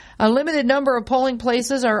 A limited number of polling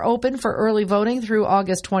places are open for early voting through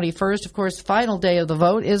August 21st. Of course, the final day of the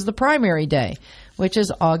vote is the primary day, which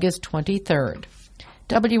is August 23rd.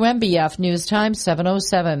 WNBF News Time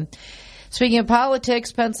 7:07. Speaking of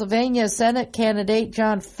politics, Pennsylvania Senate candidate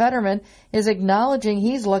John Fetterman is acknowledging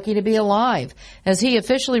he's lucky to be alive as he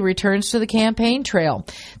officially returns to the campaign trail.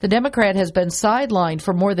 The Democrat has been sidelined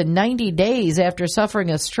for more than 90 days after suffering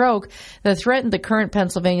a stroke that threatened the current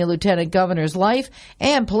Pennsylvania lieutenant governor's life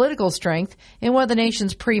and political strength in one of the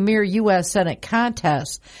nation's premier U.S. Senate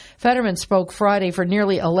contests. Fetterman spoke Friday for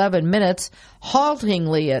nearly 11 minutes,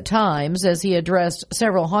 haltingly at times, as he addressed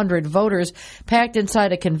several hundred voters packed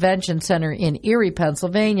inside a convention center in Erie,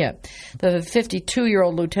 Pennsylvania. The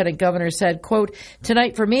 52-year-old lieutenant governor said, quote,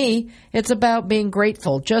 "Tonight for me, it's about being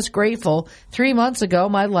grateful, just grateful. 3 months ago,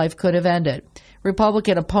 my life could have ended."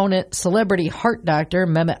 Republican opponent, celebrity heart doctor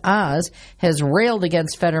Mehmet Oz, has railed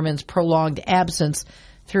against Fetterman's prolonged absence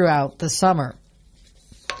throughout the summer.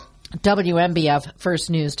 WNBF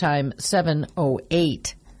First News Time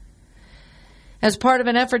 7:08. As part of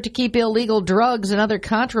an effort to keep illegal drugs and other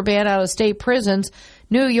contraband out of state prisons,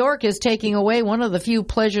 New York is taking away one of the few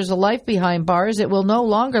pleasures of life behind bars. It will no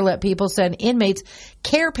longer let people send inmates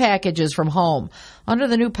care packages from home. Under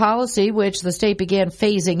the new policy, which the state began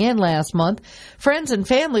phasing in last month, friends and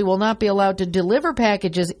family will not be allowed to deliver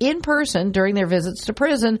packages in person during their visits to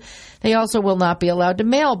prison. They also will not be allowed to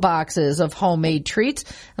mail boxes of homemade treats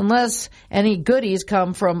unless any goodies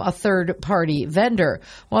come from a third-party vendor.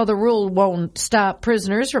 While the rule won't stop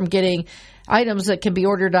prisoners from getting items that can be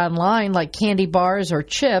ordered online like candy bars or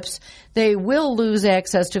chips, they will lose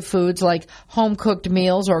access to foods like home-cooked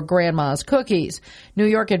meals or grandma's cookies. New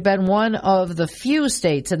York had been one of the few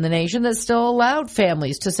states in the nation that still allowed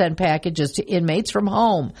families to send packages to inmates from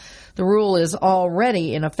home. The rule is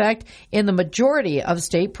already in effect in the majority of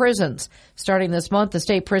state prisons. Starting this month, the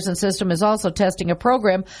state prison system is also testing a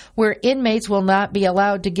program where inmates will not be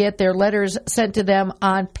allowed to get their letters sent to them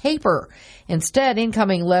on paper. Instead,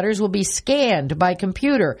 incoming letters will be scanned by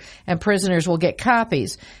computer, and prisoners will get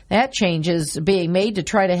copies. That change is being made to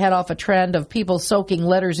try to head off a trend of people soaking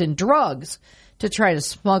letters in drugs to try to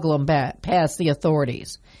smuggle them back past the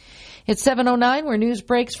authorities. It's 7:09 where news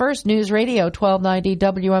breaks first. News Radio 1290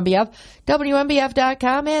 WNBF,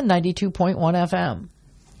 WNBF.com, and 92.1 FM.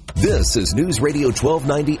 This is News Radio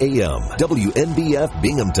 1290 AM, WNBF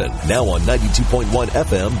Binghamton. Now on 92.1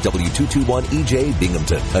 FM, W221 EJ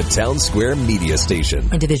Binghamton, a Town Square media station.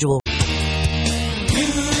 Individual.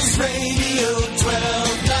 News Radio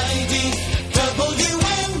 1290 WNBF.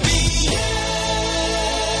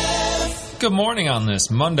 Good morning on this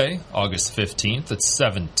Monday, August 15th. It's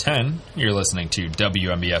 7:10. You're listening to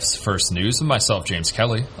WNBF's First News with myself, James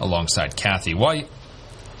Kelly, alongside Kathy Whyte.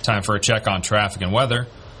 Time for a check on traffic and weather.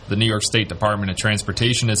 The New York State Department of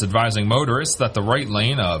Transportation is advising motorists that the right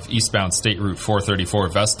lane of eastbound State Route 434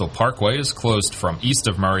 Vestal Parkway is closed from east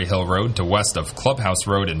of Murray Hill Road to west of Clubhouse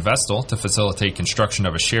Road in Vestal to facilitate construction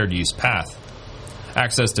of a shared-use path.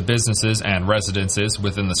 Access to businesses and residences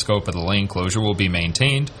within the scope of the lane closure will be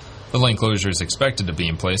maintained. The lane closure is expected to be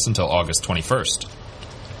in place until August 21st.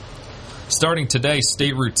 Starting today,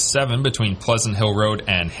 State Route 7 between Pleasant Hill Road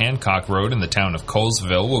and Hancock Road in the town of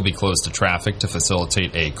Colesville will be closed to traffic to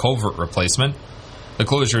facilitate a culvert replacement. The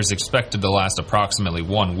closure is expected to last approximately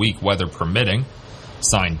 1 week, weather permitting.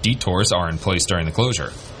 Signed detours are in place during the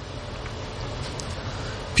closure.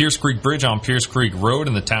 Pierce Creek Bridge on Pierce Creek Road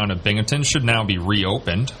in the town of Binghamton should now be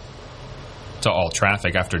reopened to all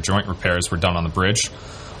traffic after joint repairs were done on the bridge.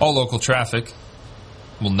 All local traffic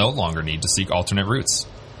will no longer need to seek alternate routes,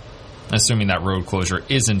 assuming that road closure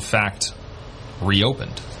is in fact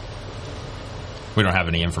reopened. We don't have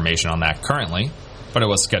any information on that currently, but it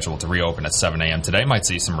was scheduled to reopen at 7 a.m. today. Might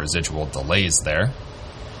see some residual delays there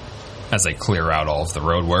as they clear out all of the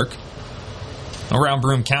road work. Around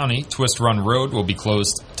Broome County, Twist Run Road will be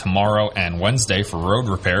closed tomorrow and Wednesday for road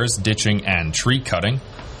repairs, ditching, and tree cutting.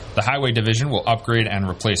 The Highway Division will upgrade and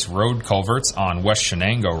replace road culverts on West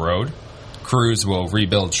Shenango Road. Crews will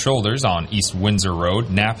rebuild shoulders on East Windsor Road,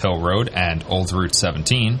 Knapp Hill Road, and Old Route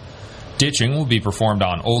 17. Ditching will be performed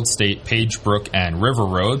on Old State, Page Brook, and River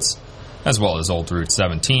Roads, as well as Old Route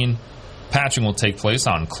 17. Patching will take place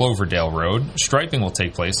on Cloverdale Road. Striping will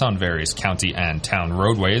take place on various county and town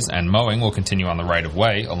roadways, and mowing will continue on the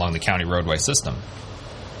right-of-way along the county roadway system.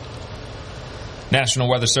 National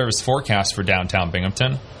Weather Service forecast for downtown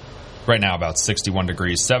Binghamton. Right now about 61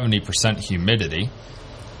 degrees, 70% humidity.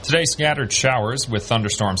 Today, scattered showers with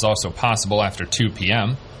thunderstorms also possible after 2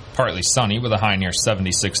 p.m. Partly sunny with a high near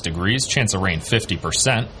 76 degrees, chance of rain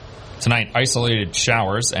 50%. Tonight, isolated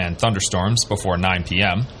showers and thunderstorms before 9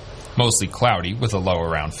 p.m. Mostly cloudy with a low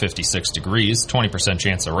around 56 degrees, 20%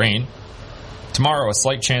 chance of rain. Tomorrow, a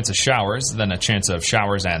slight chance of showers, then a chance of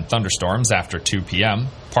showers and thunderstorms after 2 p.m.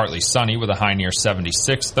 Partly sunny with a high near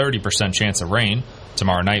 76, 30% chance of rain.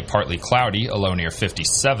 Tomorrow night, partly cloudy, a low near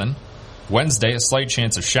 57. Wednesday, a slight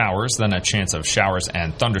chance of showers, then a chance of showers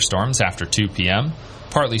and thunderstorms after 2 p.m.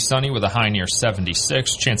 Partly sunny with a high near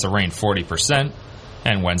 76, chance of rain 40%.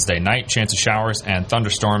 And Wednesday night, chance of showers and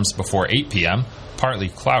thunderstorms before 8 p.m. Partly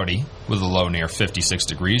cloudy with a low near 56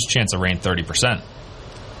 degrees, chance of rain 30%.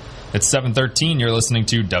 It's 7:13. You're listening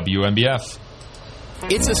to WNBF.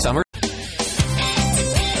 It's a summer.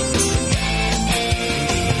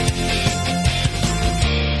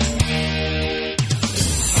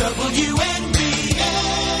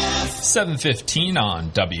 7:15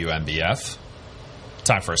 on WNBF.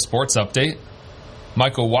 Time for a sports update.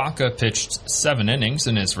 Michael Wacha pitched 7 innings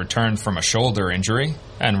in his return from a shoulder injury,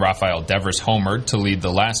 and Rafael Devers homered to lead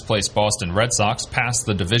the last-place Boston Red Sox past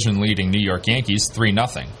the division-leading New York Yankees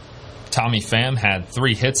 3-0. Tommy Pham had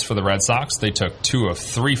 3 hits for the Red Sox. They took 2 of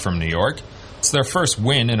 3 from New York. It's their first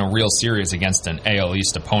win in a real series against an AL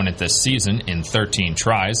East opponent this season in 13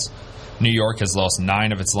 tries. New York has lost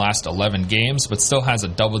 9 of its last 11 games, but still has a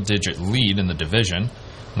double-digit lead in the division.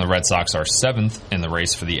 And the Red Sox are 7th in the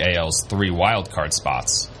race for the AL's 3 wildcard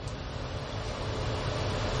spots.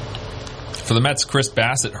 For the Mets, Chris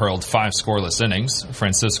Bassett hurled 5 scoreless innings.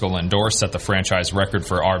 Francisco Lindor set the franchise record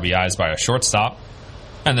for RBIs by a shortstop.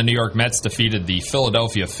 And the New York Mets defeated the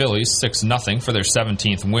Philadelphia Phillies 6-0 for their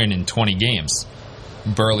 17th win in 20 games.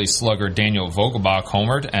 Burley slugger Daniel Vogelbach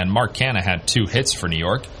homered, and Mark Canha had 2 hits for New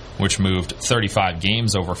York, which moved 35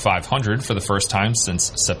 games over 500 for the first time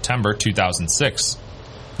since September 2006.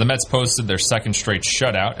 The Mets posted their second straight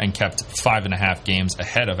shutout and kept 5.5 games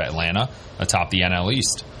ahead of Atlanta, atop the NL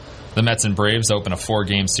East. The Mets and Braves open a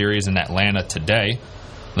 4-game series in Atlanta today.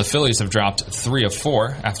 The Phillies have dropped 3 of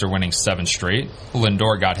 4 after winning 7 straight.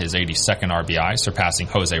 Lindor got his 82nd RBI, surpassing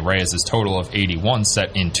Jose Reyes' total of 81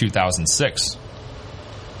 set in 2006.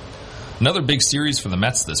 Another big series for the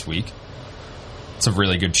Mets this week. It's a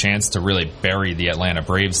really good chance to really bury the Atlanta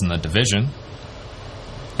Braves in the division.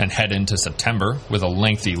 and head into September with a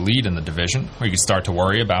lengthy lead in the division, we can start to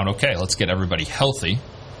worry about, okay, let's get everybody healthy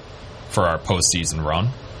for our postseason run.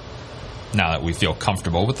 Now that we feel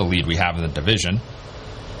comfortable with the lead we have in the division,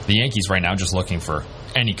 the Yankees right now just looking for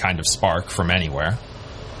any kind of spark from anywhere.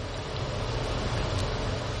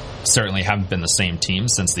 Certainly haven't been the same team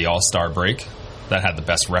since the All-Star break that had the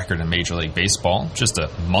best record in Major League Baseball just a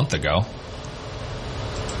month ago.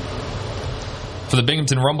 For the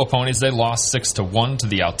Binghamton Rumble Ponies, they lost 6-1 to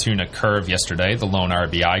the Altoona Curve yesterday, the lone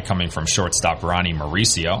RBI coming from shortstop Ronnie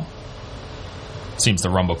Mauricio. Seems the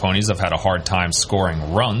Rumble Ponies have had a hard time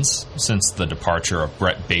scoring runs since the departure of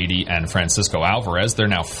Brett Beatty and Francisco Alvarez. They're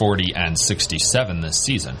now 40-67 this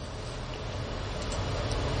season.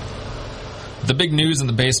 The big news in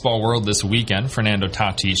the baseball world this weekend, Fernando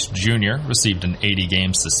Tatis Jr. received an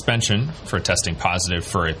 80-game suspension for testing positive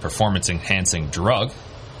for a performance-enhancing drug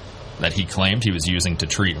that he claimed he was using to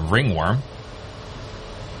treat ringworm.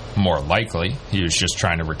 More likely, he was just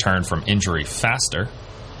trying to return from injury faster,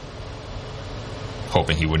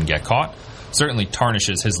 hoping he wouldn't get caught. Certainly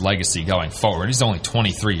tarnishes his legacy going forward. He's only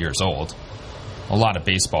 23 years old. A lot of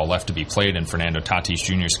baseball left to be played in Fernando Tatis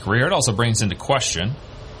Jr.'s career. It also brings into question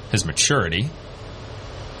his maturity,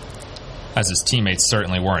 as his teammates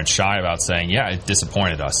certainly weren't shy about saying, yeah, it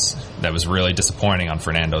disappointed us. That was really disappointing on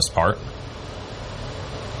Fernando's part.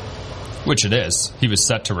 Which it is. He was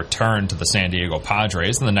set to return to the San Diego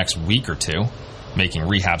Padres in the next week or two, making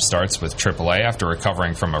rehab starts with AAA after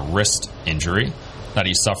recovering from a wrist injury that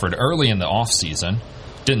he suffered early in the offseason.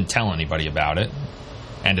 Didn't tell anybody about it.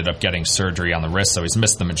 Ended up getting surgery on the wrist, so he's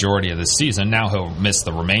missed the majority of this season. Now he'll miss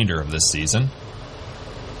the remainder of this season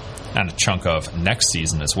and a chunk of next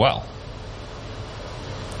season as well.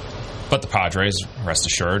 But the Padres, rest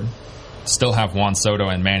assured, still have Juan Soto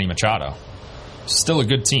and Manny Machado. Still a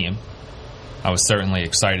good team. I was certainly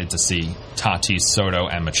excited to see Tatis, Soto,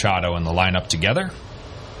 and Machado in the lineup together.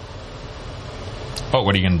 But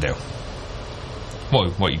what are you going to do?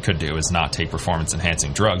 Well, what you could do is not take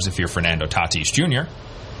performance-enhancing drugs if you're Fernando Tatis Jr.,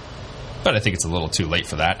 but I think it's a little too late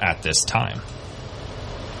for that at this time.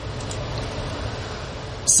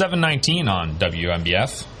 7:19 on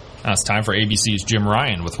WNBF. Now it's time for ABC's Jim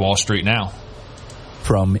Ryan with Wall Street Now.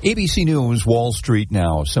 From ABC News, Wall Street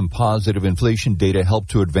Now. Some positive inflation data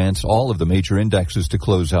helped to advance all of the major indexes to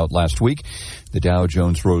close out last week. The Dow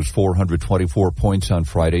Jones rose 424 points on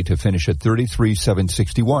Friday to finish at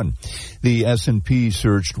 33,761. The S&P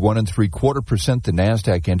surged 1.75%. The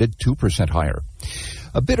Nasdaq ended 2% higher.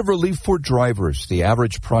 A bit of relief for drivers. The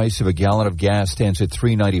average price of a gallon of gas stands at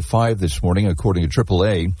 $3.95 this morning, according to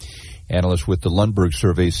AAA. Analysts with the Lundberg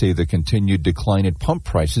survey say the continued decline in pump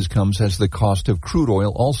prices comes as the cost of crude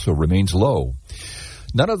oil also remains low.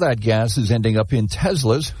 None of that gas is ending up in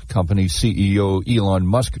Tesla's. Company CEO Elon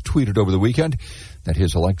Musk tweeted over the weekend that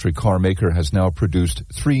his electric car maker has now produced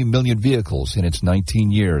 3 million vehicles in its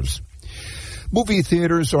 19 years. Movie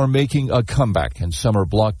theaters are making a comeback, and summer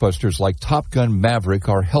blockbusters like Top Gun Maverick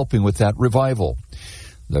are helping with that revival.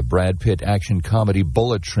 The Brad Pitt action comedy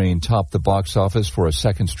Bullet Train topped the box office for a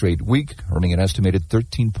second straight week, earning an estimated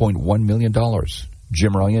 $13.1 million.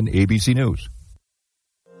 Jim Ryan, ABC News.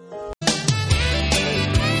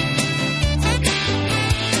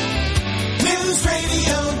 News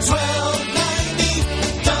Radio 1290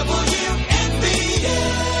 WNBF.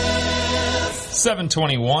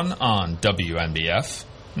 7:21 on WNBF.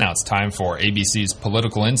 Now it's time for ABC's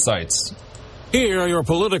Political Insights. Here are your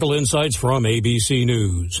political insights from ABC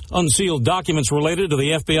News. Unsealed documents related to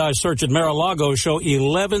the FBI search at Mar-a-Lago show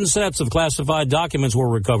 11 sets of classified documents were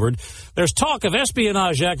recovered. There's talk of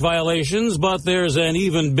Espionage Act violations, but there's an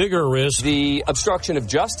even bigger risk. The obstruction of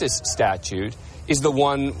justice statute is the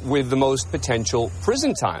one with the most potential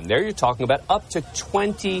prison time. There you're talking about up to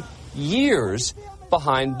 20 years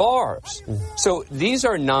behind bars. So these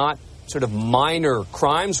are not sort of minor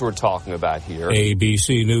crimes we're talking about here.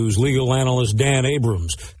 ABC News legal analyst Dan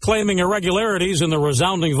Abrams claiming irregularities in the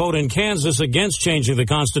resounding vote in Kansas against changing the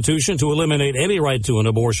Constitution to eliminate any right to an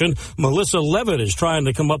abortion. Melissa Levitt is trying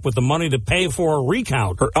to come up with the money to pay for a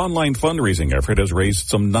recount. Her online fundraising effort has raised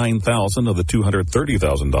some $9,000 of the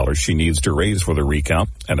 $230,000 she needs to raise for the recount,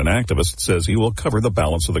 and an activist says he will cover the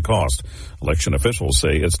balance of the cost. Election officials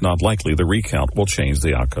say it's not likely the recount will change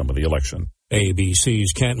the outcome of the election.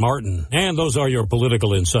 ABC's Kent Martin. And those are your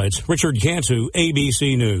political insights. Richard Cantu,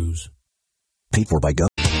 ABC News. Paid for by News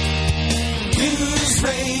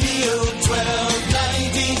Radio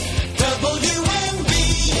 1290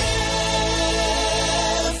 WNBF.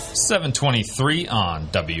 7:23 on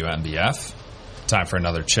WNBF. Time for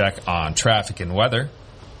another check on traffic and weather.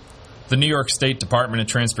 The New York State Department of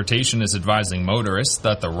Transportation is advising motorists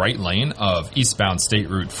that the right lane of eastbound State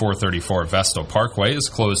Route 434 Vestal Parkway is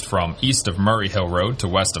closed from east of Murray Hill Road to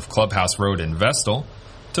west of Clubhouse Road in Vestal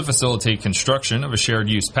to facilitate construction of a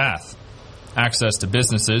shared-use path. Access to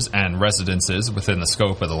businesses and residences within the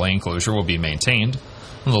scope of the lane closure will be maintained.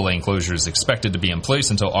 The lane closure is expected to be in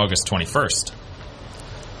place until August 21st.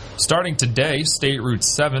 Starting today, State Route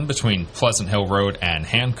 7 between Pleasant Hill Road and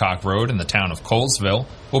Hancock Road in the town of Colesville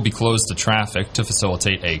will be closed to traffic to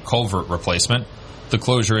facilitate a culvert replacement. The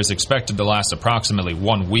closure is expected to last approximately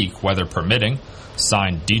 1 week, weather permitting.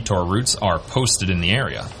 Signed detour routes are posted in the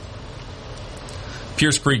area.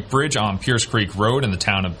 Pierce Creek Bridge on Pierce Creek Road in the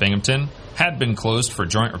town of Binghamton had been closed for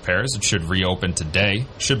joint repairs. It should reopen today.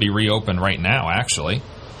 Should be reopened right now, actually.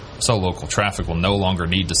 So local traffic will no longer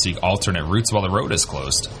need to seek alternate routes while the road is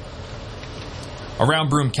closed. Around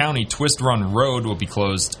Broome County, Twist Run Road will be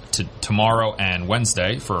closed tomorrow and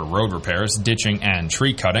Wednesday for road repairs, ditching, and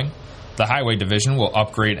tree cutting. The Highway Division will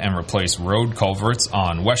upgrade and replace road culverts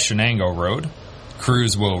on West Shenango Road.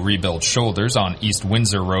 Crews will rebuild shoulders on East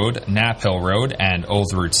Windsor Road, Knapp Hill Road, and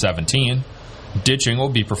Old Route 17. Ditching will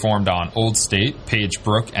be performed on Old State, Page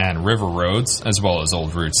Brook, and River Roads, as well as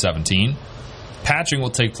Old Route 17. Patching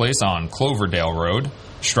will take place on Cloverdale Road.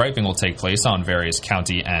 Striping will take place on various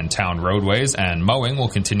county and town roadways, and mowing will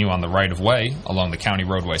continue on the right-of-way along the county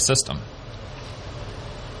roadway system.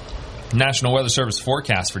 National Weather Service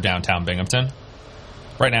forecast for downtown Binghamton.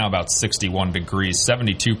 Right now about 61 degrees,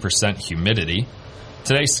 72% humidity.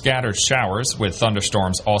 Today, scattered showers with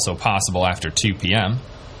thunderstorms also possible after 2 p.m.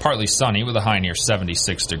 Partly sunny with a high near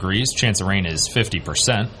 76 degrees. Chance of rain is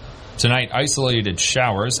 50%. Tonight, isolated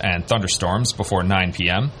showers and thunderstorms before 9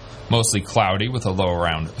 p.m. Mostly cloudy with a low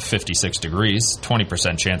around 56 degrees,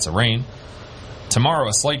 20% chance of rain. Tomorrow,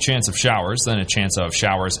 a slight chance of showers, then a chance of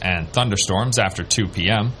showers and thunderstorms after 2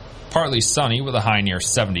 p.m. Partly sunny with a high near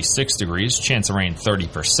 76 degrees, chance of rain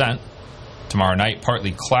 30%. Tomorrow night,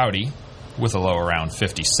 partly cloudy with a low around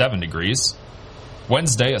 57 degrees.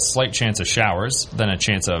 Wednesday, a slight chance of showers, then a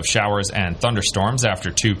chance of showers and thunderstorms after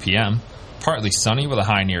 2 p.m. Partly sunny with a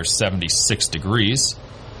high near 76 degrees,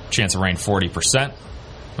 chance of rain 40%.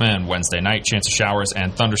 And Wednesday night, chance of showers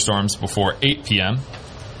and thunderstorms before 8 p.m.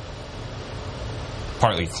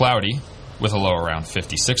 Partly cloudy with a low around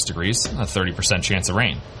 56 degrees, a 30% chance of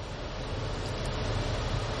rain.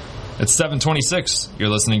 It's 7:26. You're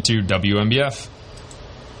listening to WNBF.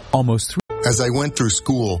 As I went through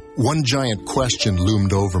school, one giant question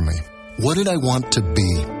loomed over me. What did I want to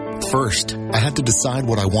be? First, I had to decide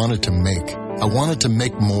what I wanted to make. I wanted to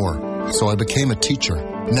make more, so I became a teacher.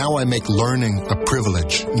 Now I make learning a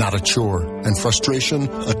privilege, not a chore, and frustration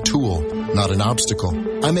a tool, not an obstacle.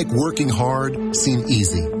 I make working hard seem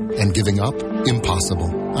easy, and giving up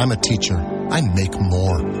impossible. I'm a teacher. I make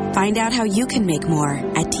more. Find out how you can make more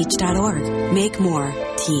at teach.org. Make more.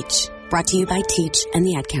 Teach. Brought to you by Teach and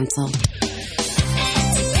the Ad Council.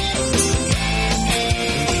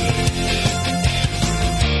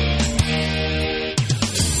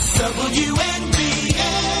 WNBF.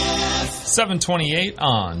 7:28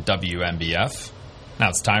 on WNBF. Now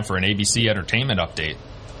it's time for an ABC Entertainment Update.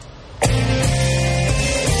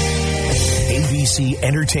 ABC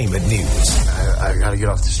Entertainment News. I gotta get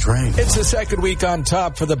off this train. It's the second week on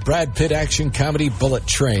top for the Brad Pitt action comedy Bullet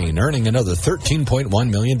Train, earning another $13.1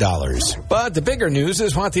 million. But the bigger news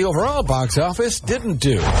is what the overall box office didn't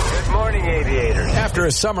do. Good morning, aviators. After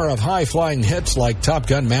a summer of high-flying hits like Top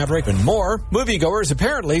Gun Maverick and more, moviegoers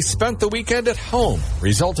apparently spent the weekend at home,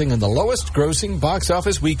 resulting in the lowest grossing box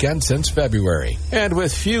office weekend since February. And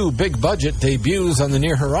with few big-budget debuts on the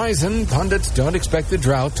near horizon, pundits don't expect the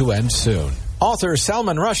drought to end soon. Author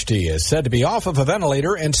Salman Rushdie is said to be off of a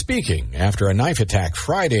ventilator and speaking after a knife attack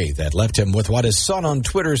Friday that left him with what his son on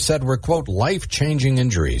Twitter said were, quote, life-changing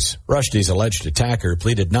injuries. Rushdie's alleged attacker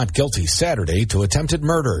pleaded not guilty Saturday to attempted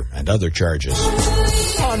murder and other charges.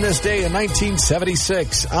 On this day in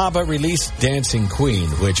 1976, ABBA released Dancing Queen,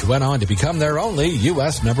 which went on to become their only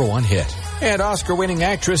U.S. #1 hit. And Oscar-winning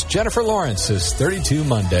actress Jennifer Lawrence is 32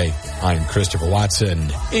 Monday. I'm Christopher Watson,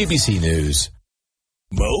 ABC News.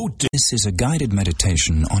 This is a guided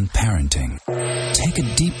meditation on parenting. Take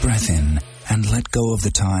a deep breath in and let go of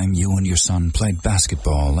the time you and your son played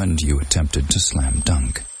basketball and you attempted to slam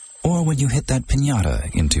dunk. Or when you hit that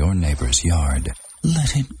piñata into your neighbor's yard.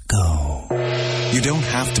 Let it go. You don't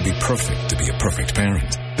have to be perfect to be a perfect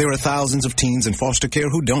parent. There are thousands of teens in foster care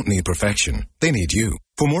who don't need perfection. They need you.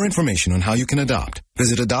 For more information on how you can adopt,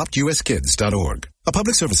 visit adoptuskids.org. A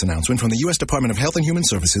public service announcement from the U.S. Department of Health and Human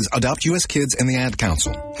Services, Adopt U.S. Kids, and the Ad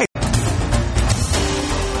Council. Hey.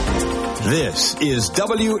 This is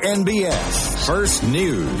WNBF First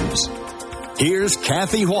News. Here's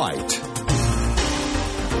Kathy Whyte.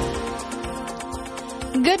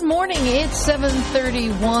 Good morning. It's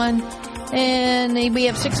 7:31, and we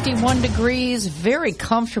have 61 degrees, very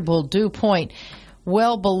comfortable dew point,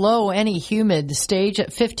 well below any humid stage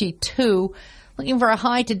at 52. Looking for a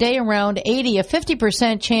high today around 80, a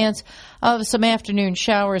 50% chance of some afternoon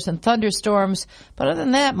showers and thunderstorms, but other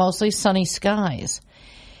than that, mostly sunny skies.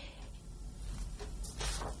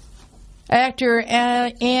 Actor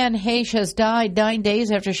Anne Heche has died 9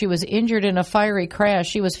 days after she was injured in a fiery crash.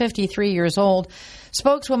 She was 53 years old.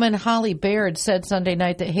 Spokeswoman Holly Baird said Sunday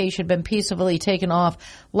night that Heche had been peacefully taken off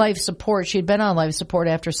life support. She'd been on life support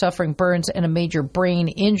after suffering burns and a major brain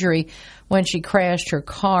injury when she crashed her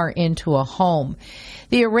car into a home.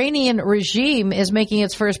 The Iranian regime is making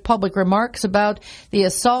its first public remarks about the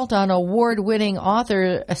assault on award-winning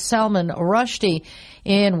author Salman Rushdie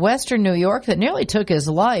in western New York that nearly took his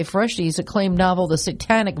life. Rushdie's acclaimed novel, The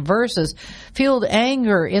Satanic Verses, fueled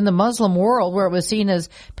anger in the Muslim world, where it was seen as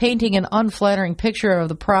painting an unflattering picture of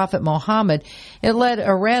the Prophet Muhammad. It led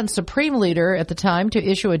Iran's supreme leader at the time to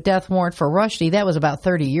issue a death warrant for Rushdie. That was about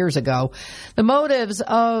 30 years ago. The motives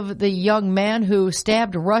of the young man who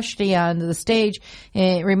stabbed Rushdie on the stage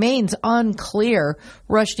remains unclear.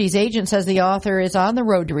 Rushdie's agent says the author is on the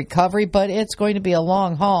road to recovery, but it's going to be a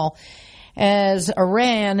long haul, as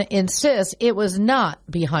Iran insists it was not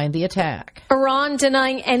behind the attack. Iran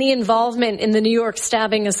denying any involvement in the New York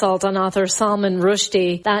stabbing assault on author Salman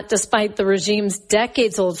Rushdie, that despite the regime's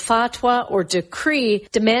decades-old fatwa or decree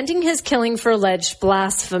demanding his killing for alleged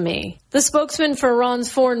blasphemy. The spokesman for Iran's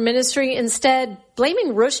foreign ministry instead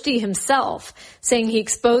blaming Rushdie himself, saying he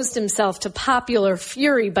exposed himself to popular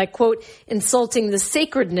fury by, quote, insulting the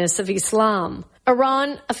sacredness of Islam.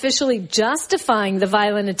 Iran officially justifying the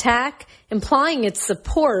violent attack, implying its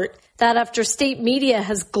support, that after state media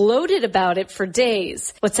has gloated about it for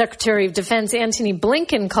days, what Secretary of Defense Antony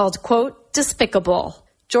Blinken called, quote, despicable.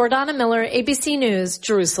 Jordana Miller, ABC News,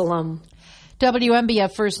 Jerusalem.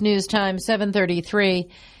 WMBF First News Time, 7:33.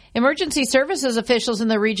 Emergency services officials in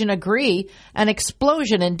the region agree an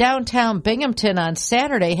explosion in downtown Binghamton on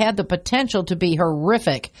Saturday had the potential to be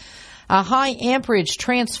horrific. A high amperage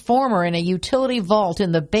transformer in a utility vault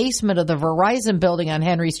in the basement of the Verizon building on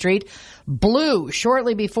Henry Street blew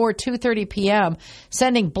shortly before 2:30 p.m.,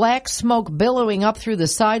 sending black smoke billowing up through the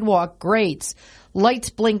sidewalk grates. Lights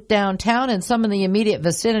blinked downtown, and some in the immediate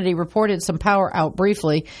vicinity reported some power out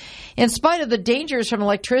briefly. In spite of the dangers from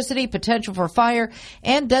electricity, potential for fire,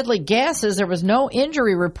 and deadly gases, there was no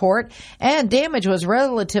injury report, and damage was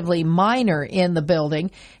relatively minor in the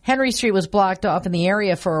building. Henry Street was blocked off in the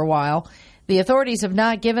area for a while. The authorities have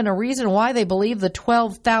not given a reason why they believe the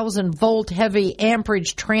 12,000-volt heavy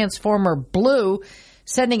amperage transformer blew,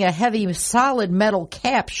 sending a heavy solid metal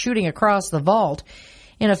cap shooting across the vault.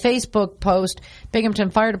 In a Facebook post,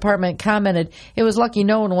 Binghamton Fire Department commented it was lucky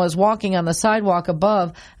no one was walking on the sidewalk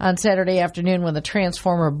above on Saturday afternoon when the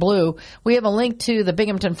transformer blew. We have a link to the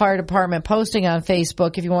Binghamton Fire Department posting on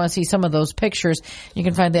Facebook if you want to see some of those pictures. You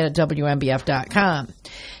can find that at WMBF.com.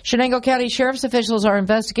 Shenango County Sheriff's officials are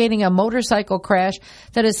investigating a motorcycle crash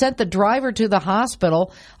that has sent the driver to the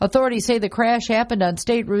hospital. Authorities say the crash happened on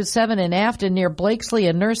State Route 7 in Afton near Blakesley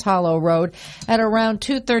and Nurse Hollow Road at around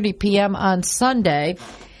 2:30 p.m. on Sunday.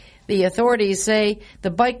 The authorities say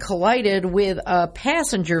the bike collided with a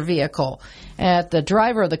passenger vehicle. The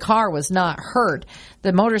driver of the car was not hurt.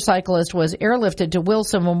 The motorcyclist was airlifted to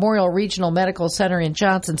Wilson Memorial Regional Medical Center in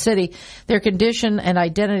Johnson City. Their condition and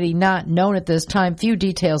identity not known at this time. Few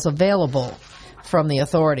details available from the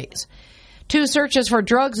authorities. 2 searches for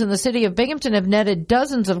drugs in the city of Binghamton have netted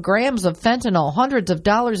dozens of grams of fentanyl, hundreds of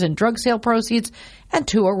dollars in drug sale proceeds, and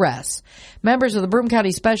 2 arrests. Members of the Broome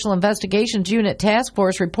County Special Investigations Unit Task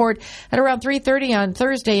Force report at around 3:30 on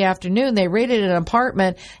Thursday afternoon they raided an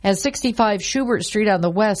apartment at 65 Schubert Street on the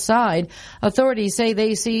west side. Authorities say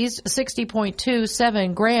they seized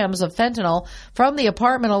 60.27 grams of fentanyl from the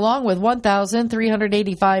apartment along with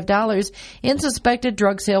 $1,385 in suspected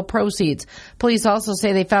drug sale proceeds. Police also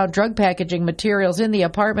say they found drug packaging materials in the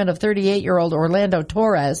apartment of 38-year-old Orlando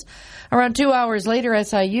Torres. Around 2 hours later,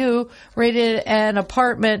 SIU raided an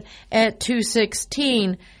apartment at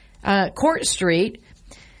 216 Court Street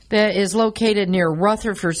that is located near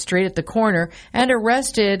Rutherford Street at the corner and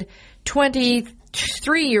arrested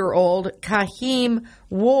 23-year-old Kahim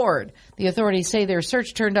Ward. The authorities say their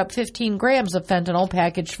search turned up 15 grams of fentanyl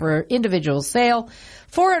packaged for individual sale,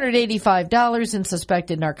 $485 in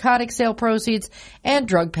suspected narcotic sale proceeds, and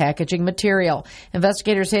drug packaging material.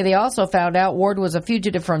 Investigators say they also found out Ward was a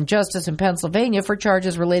fugitive from justice in Pennsylvania for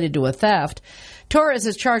charges related to a theft. Torres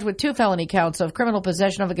is charged with 2 felony counts of criminal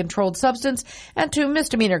possession of a controlled substance and 2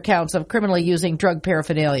 misdemeanor counts of criminally using drug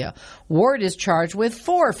paraphernalia. Ward is charged with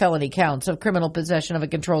 4 felony counts of criminal possession of a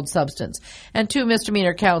controlled substance and 2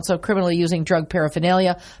 misdemeanor counts of criminally using drug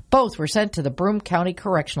paraphernalia. Both were sent to the Broome County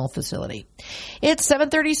Correctional Facility. It's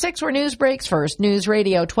 7:36 where news breaks first. News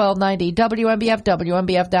Radio 1290 WMBF,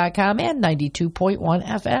 WMBF.com, and 92.1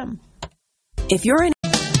 FM. If you're in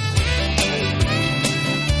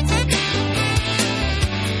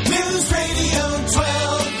News Radio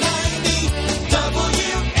 1290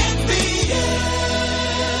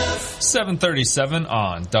 WMBF. 7:37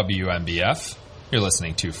 on WMBF. You're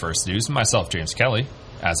listening to First News. Myself, James Kelly,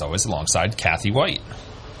 as always, alongside Kathy Whyte.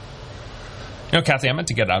 You know, Kathy, I meant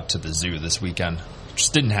to get out to the zoo this weekend. It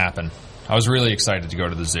just didn't happen. I was really excited to go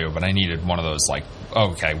to the zoo, but I needed one of those, like,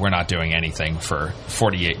 okay, we're not doing anything for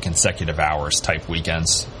 48 consecutive hours type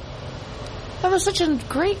weekends. That was such a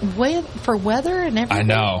great way for weather and everything.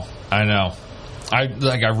 I know. I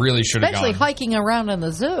really should have gone. Especially hiking around in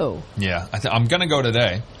the zoo. Yeah, I'm going to go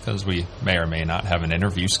today because we may or may not have an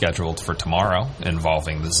interview scheduled for tomorrow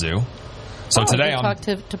involving the zoo. So today I'm talk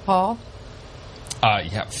to Paul.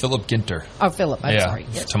 Yeah, Philip Ginter. Oh, Philip. I'm sorry.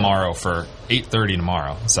 Yes, tomorrow for 8:30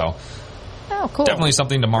 tomorrow. So. Oh, cool. Definitely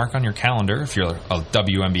something to mark on your calendar if you're a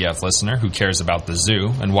WMBF listener who cares about the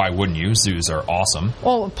zoo. And why wouldn't you? Zoos are awesome.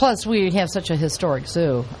 Well, plus we have such a historic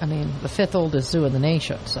zoo. I mean, the 5th oldest zoo in the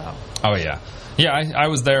nation. So. Oh, yeah. Yeah, I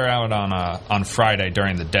was there out on Friday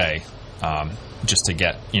during the day just to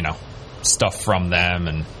get, stuff from them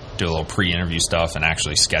and do a little pre-interview stuff and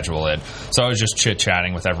actually schedule it. So I was just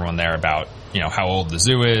chit-chatting with everyone there about, how old the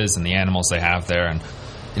zoo is and the animals they have there. And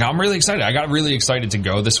I'm really excited. I got really excited to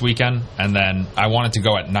go this weekend, and then I wanted to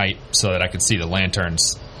go at night so that I could see the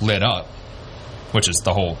lanterns lit up, which is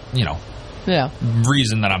the whole,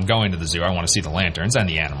 reason that I'm going to the zoo. I want to see the lanterns and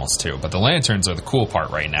the animals, too. But the lanterns are the cool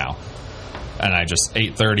part right now. And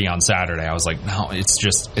 8:30 on Saturday, I was like, no,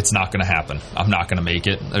 it's not going to happen. I'm not going to make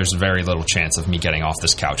it. There's very little chance of me getting off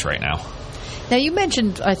this couch right now. Now, you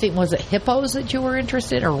mentioned, I think, was it hippos that you were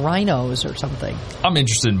interested in, or rhinos or something? I'm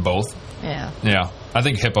interested in both. Yeah. Yeah. I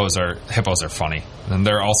think hippos are funny. And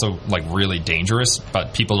they're also, really dangerous,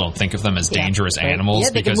 but people don't think of them as dangerous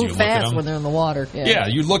animals because you look at them. when they're in the water. Yeah,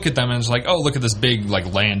 you look at them and it's like, oh, look at this big,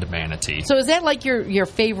 land manatee. So is that like your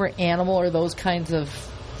favorite animal or those kinds of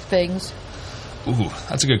things? Ooh,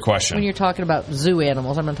 that's a good question. When you're talking about zoo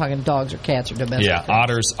animals, I'm not talking dogs or cats or domestic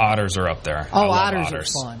things. Otters are up there. Oh, otters are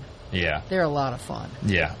fun. Yeah. They're a lot of fun.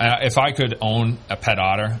 Yeah. If I could own a pet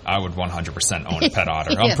otter, I would 100% own a pet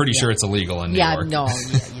otter. I'm pretty sure it's illegal in New York. You don't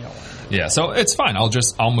want to. Yeah, so it's fine.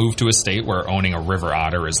 I'll move to a state where owning a river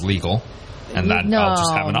otter is legal, and then I'll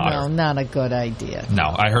just have an otter. No, not a good idea.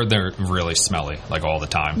 No, I heard they're really smelly, all the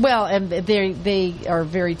time. Well, and they are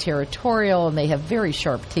very territorial, and they have very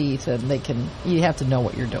sharp teeth, and you have to know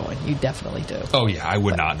what you're doing. You definitely do. Oh, yeah, I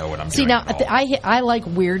would not know what I'm doing. See, now, I like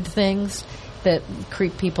weird things that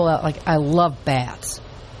creep people out. Like, I love bats.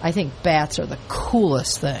 I think bats are the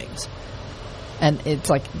coolest things. And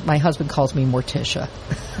it's like my husband calls me Morticia.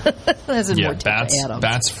 Morticia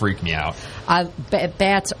bats freak me out.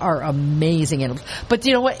 Bats are amazing animals. But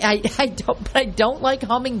you know what? I don't like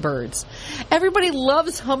hummingbirds. Everybody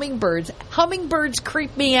loves hummingbirds. Hummingbirds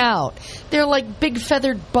creep me out. They're like big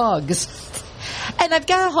feathered bugs. And I've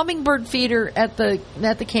got a hummingbird feeder at the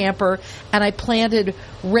camper, and I planted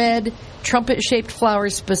red trumpet-shaped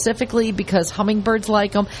flowers specifically because hummingbirds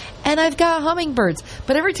like them. And I've got hummingbirds,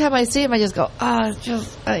 but every time I see them, I just go, I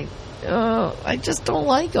just don't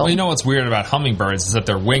like them. Well, you know what's weird about hummingbirds is that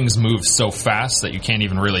their wings move so fast that you can't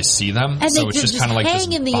even really see them. And so it's just kind of like this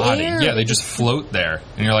in the body. air. Yeah, they just float there,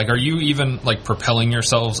 and you're like, are you even propelling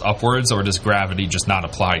yourselves upwards, or does gravity just not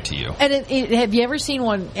apply to you? And have you ever seen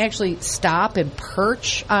one actually stop and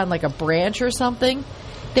perch on a branch or something?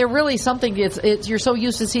 They're really something. You're so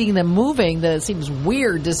used to seeing them moving that it seems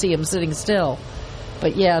weird to see them sitting still.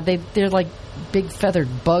 But yeah, they're like big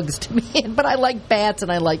feathered bugs to me. But I like bats, and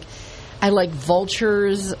I like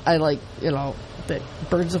vultures. I like the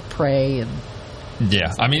birds of prey and.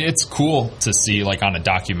 Yeah, I mean, it's cool to see, on a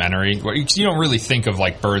documentary, where you don't really think of,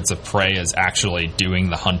 birds of prey as actually doing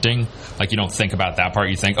the hunting. You don't think about that part.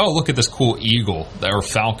 You think, oh, look at this cool eagle or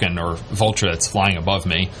falcon or vulture that's flying above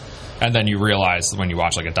me. And then you realize when you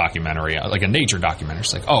watch, a documentary, a nature documentary,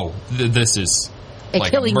 it's like, oh, this is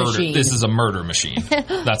killing murder machine. This is a murder machine.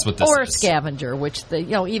 That's what this or is. a scavenger, which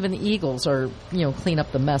even the eagles are clean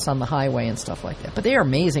up the mess on the highway and stuff like that. But they are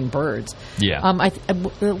amazing birds. Yeah.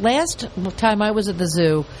 The last time I was at the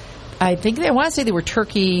zoo, I want to say they were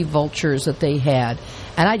turkey vultures that they had,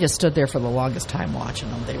 and I just stood there for the longest time watching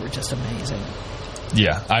them. They were just amazing.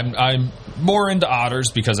 Yeah, I'm more into otters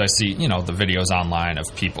because I see, the videos online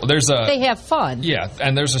of people. They have fun. Yeah,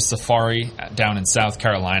 and there's a safari down in South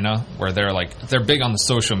Carolina where they're big on the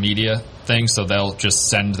social media thing, so they'll just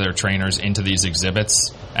send their trainers into these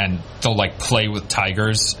exhibits and they'll play with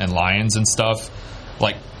tigers and lions and stuff.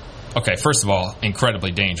 Okay, first of all,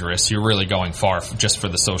 incredibly dangerous. You're really going far just for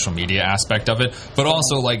the social media aspect of it. But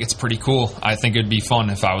also, it's pretty cool. I think it'd be fun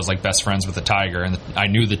if I was, best friends with a tiger and I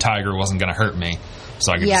knew the tiger wasn't going to hurt me.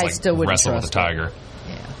 So I could wrestle with a tiger.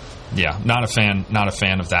 Yeah, not a fan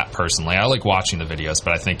of that personally. I like watching the videos,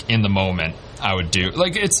 but I think in the moment I would do...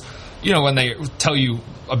 it's, when they tell you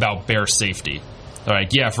about bear safety...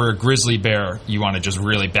 for a grizzly bear, you want to just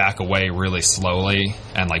really back away really slowly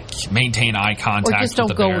and maintain eye contact. Or just don't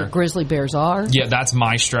with the go bear. where grizzly bears are. Yeah, that's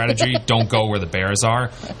my strategy. Don't go where the bears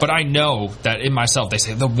are. But I know that in myself, they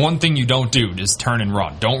say the one thing you don't do is turn and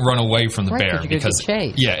run. Don't run away from the bear because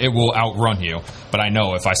it will outrun you. But I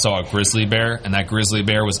know if I saw a grizzly bear and that grizzly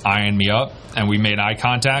bear was eyeing me up and we made eye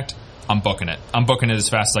contact, I'm booking it. I'm booking it as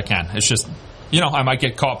fast as I can. It's just, I might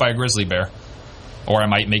get caught by a grizzly bear. Or I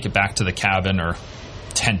might make it back to the cabin or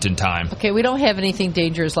tent in time. Okay, we don't have anything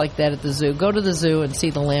dangerous like that at the zoo. Go to the zoo and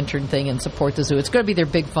see the lantern thing and support the zoo. It's going to be their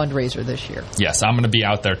big fundraiser this year. Yes, I'm going to be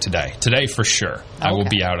out there today. Today for sure. Okay. I will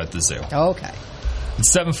be out at the zoo. Okay.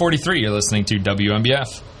 It's 7:43. You're listening to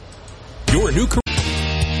WMBF. Your new career.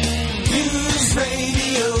 News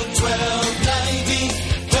Radio 1290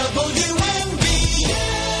 WMBF.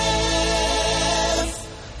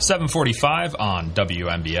 7:45 on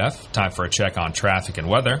WMBF. Time for a check on traffic and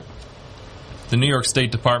weather. The New York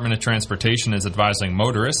State Department of Transportation is advising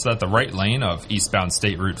motorists that the right lane of eastbound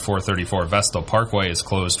State Route 434 Vestal Parkway is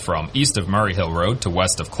closed from east of Murray Hill Road to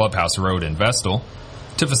west of Clubhouse Road in Vestal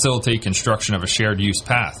to facilitate construction of a shared-use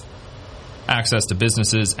path. Access to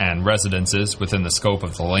businesses and residences within the scope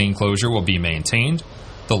of the lane closure will be maintained.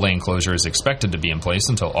 The lane closure is expected to be in place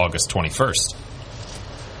until August 21st.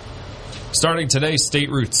 Starting today, State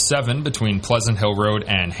Route 7 between Pleasant Hill Road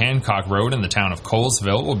and Hancock Road in the town of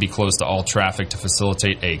Colesville will be closed to all traffic to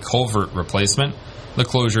facilitate a culvert replacement. The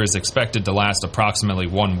closure is expected to last approximately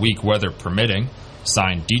 1 week, weather permitting.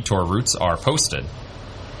 Signed detour routes are posted.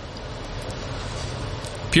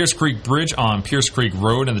 Pierce Creek Bridge on Pierce Creek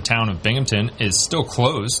Road in the town of Binghamton is still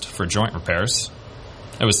closed for joint repairs.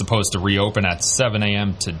 It was supposed to reopen at 7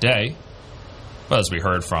 a.m. today, but as we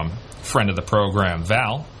heard from friend of the program,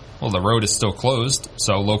 Val, the road is still closed,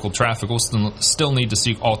 so local traffic will still need to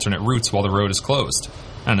seek alternate routes while the road is closed.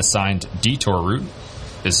 An assigned detour route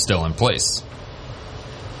is still in place.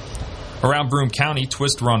 Around Broome County,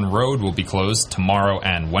 Twist Run Road will be closed tomorrow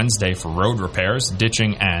and Wednesday for road repairs,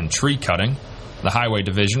 ditching, and tree cutting. The Highway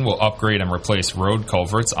Division will upgrade and replace road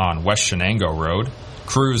culverts on West Shenango Road.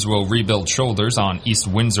 Crews will rebuild shoulders on East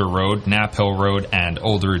Windsor Road, Knapp Hill Road, and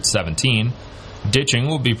Old Route 17. Ditching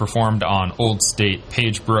will be performed on Old State,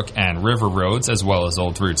 Pagebrook, and River Roads, as well as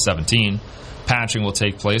Old Route 17. Patching will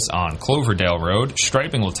take place on Cloverdale Road.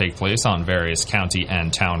 Striping will take place on various county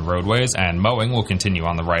and town roadways, and mowing will continue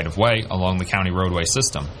on the right-of-way along the county roadway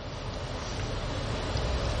system.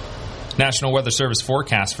 National Weather Service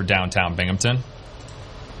forecast for downtown Binghamton.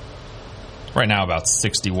 Right now about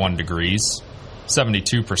 61 degrees,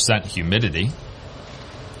 72% humidity.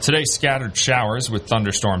 Today, scattered showers with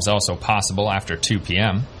thunderstorms also possible after 2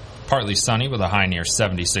 p.m. Partly sunny with a high near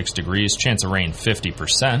 76 degrees, chance of rain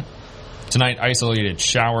 50%. Tonight, isolated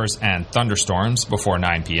showers and thunderstorms before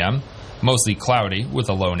 9 p.m. Mostly cloudy with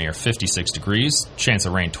a low near 56 degrees, chance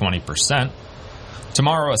of rain 20%.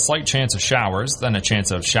 Tomorrow, a slight chance of showers, then a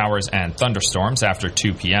chance of showers and thunderstorms after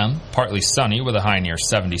 2 p.m. Partly sunny with a high near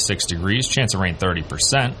 76 degrees, chance of rain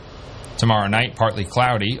 30%. Tomorrow night, partly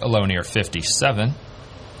cloudy, a low near 57.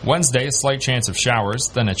 Wednesday, a slight chance of showers,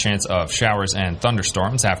 then a chance of showers and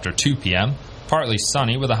thunderstorms after 2 p.m. Partly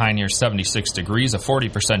sunny with a high near 76 degrees, a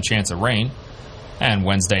 40% chance of rain. And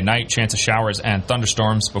Wednesday night, chance of showers and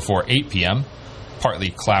thunderstorms before 8 p.m.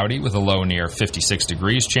 Partly cloudy with a low near 56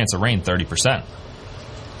 degrees, chance of rain 30%.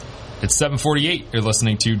 It's 7:48. You're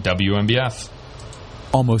listening to WMBF.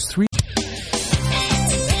 Almost 3.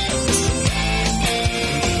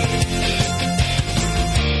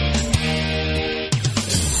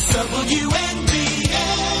 WMBF.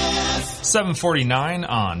 7:49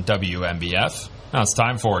 on WMBF. Now it's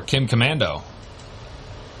time for Kim Commando.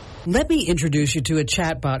 Let me introduce you to a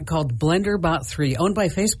chatbot called BlenderBot 3, owned by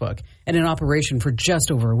Facebook and in operation for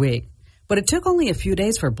just over a week. But it took only a few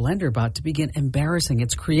days for BlenderBot to begin embarrassing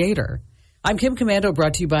its creator. I'm Kim Commando,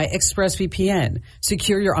 brought to you by ExpressVPN.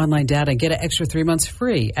 Secure your online data and get an extra 3 months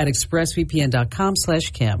free at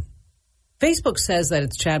expressvpn.com/Kim. Facebook says that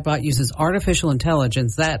its chatbot uses artificial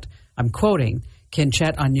intelligence that, I'm quoting, can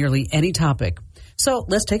chat on nearly any topic. So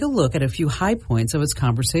let's take a look at a few high points of its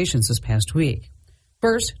conversations this past week.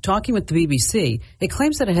 First, talking with the BBC, it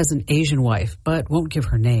claims that it has an Asian wife, but won't give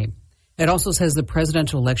her name. It also says the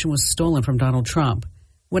presidential election was stolen from Donald Trump.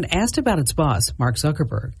 When asked about its boss, Mark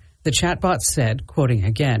Zuckerberg, the chatbot said, quoting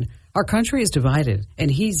again, "Our country is divided, and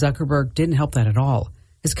Zuckerberg, didn't help that at all.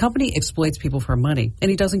 His company exploits people for money, and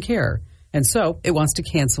he doesn't care. And so it wants to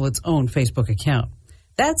cancel its own Facebook account."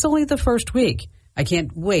 That's only the first week. I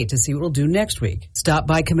can't wait to see what it'll do next week. Stop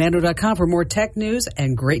by Commando.com for more tech news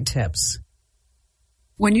and great tips.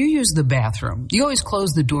 When you use the bathroom, you always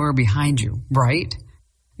close the door behind you, right?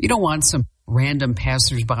 You don't want some random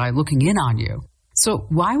passersby looking in on you. So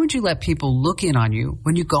why would you let people look in on you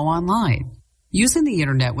when you go online? Using the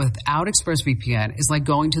internet without ExpressVPN is like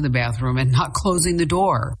going to the bathroom and not closing the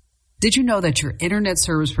door. Did you know that your internet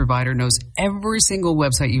service provider knows every single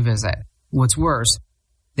website you visit? What's worse,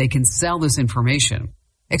 they can sell this information.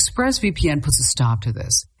 ExpressVPN puts a stop to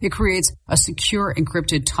this. It creates a secure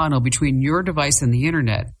encrypted tunnel between your device and the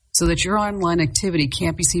internet so that your online activity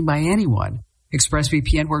can't be seen by anyone.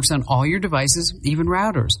 ExpressVPN works on all your devices, even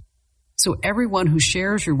routers. So everyone who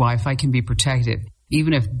shares your Wi-Fi can be protected,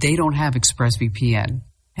 even if they don't have ExpressVPN.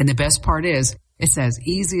 And the best part is, it's as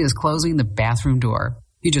easy as closing the bathroom door.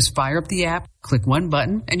 You just fire up the app, click one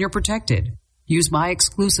button, and you're protected. Use my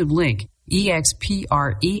exclusive link,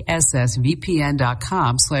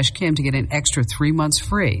 expressvpn.com/Kim to get an extra 3 months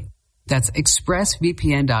free. That's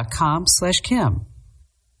expressvpn.com/Kim.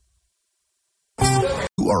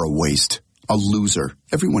 You are a waste. A loser.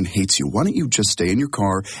 Everyone hates you. Why don't you just stay in your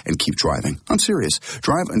car and keep driving? I'm serious.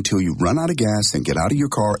 Drive until you run out of gas, then get out of your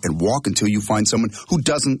car and walk until you find someone who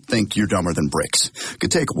doesn't think you're dumber than bricks.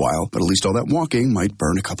 Could take a while, but at least all that walking might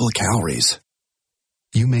burn a couple of calories.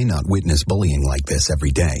 You may not witness bullying like this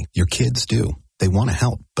every day. Your kids do. They want to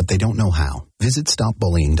help, but they don't know how. Visit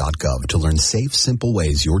stopbullying.gov to learn safe, simple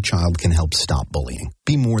ways your child can help stop bullying.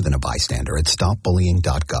 Be more than a bystander at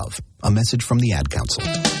stopbullying.gov. A message from the Ad Council.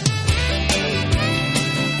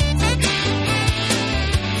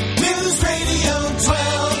 News Radio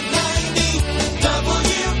 1290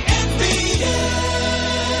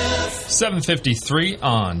 WNBF. 7:53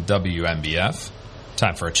 on WNBF.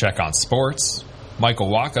 Time for a check on sports.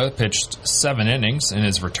 Michael Wacha pitched 7 innings in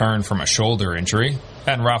his return from a shoulder injury,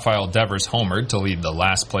 and Rafael Devers homered to lead the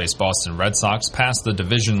last-place Boston Red Sox past the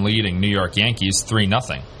division-leading New York Yankees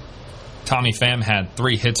 3-0. Tommy Pham had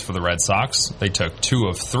 3 hits for the Red Sox. They took 2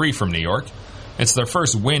 of 3 from New York. It's their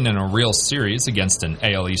first win in a real series against an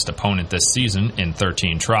AL East opponent this season in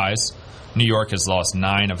 13 tries. New York has lost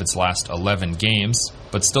 9 of its last 11 games,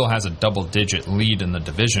 but still has a double-digit lead in the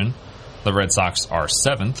division. The Red Sox are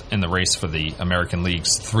 7th in the race for the American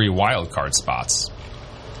League's 3 wildcard spots.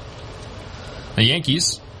 The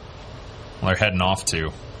Yankees, they're heading off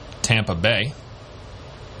to Tampa Bay.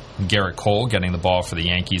 Garrett Cole getting the ball for the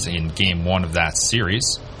Yankees in Game 1 of that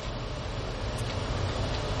series.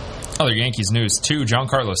 Other Yankees news, too.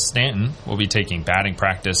 Giancarlo Stanton will be taking batting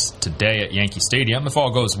practice today at Yankee Stadium. If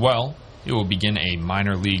all goes well, he will begin a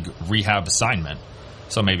minor league rehab assignment.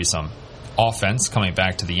 So maybe some offense coming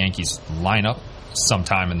back to the Yankees lineup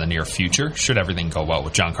sometime in the near future, should everything go well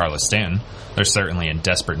with Giancarlo Stanton. They're certainly in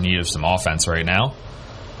desperate need of some offense right now.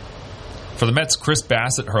 For the Mets, Chris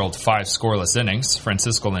Bassett hurled 5 scoreless innings.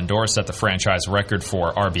 Francisco Lindor set the franchise record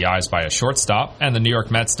for RBIs by a shortstop, and the New York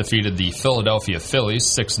Mets defeated the Philadelphia Phillies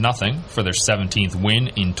 6-0 for their 17th win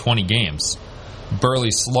in 20 games.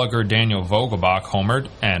 Burly slugger Daniel Vogelbach homered,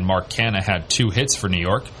 and Mark Canha had 2 hits for New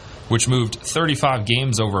York, which moved 35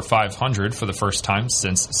 games over 500 for the first time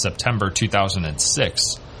since September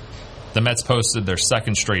 2006. The Mets posted their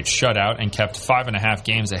second straight shutout and kept 5.5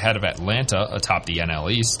 games ahead of Atlanta atop the NL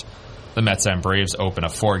East. The Mets and Braves open a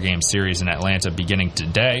 4-game series in Atlanta beginning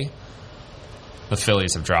today. The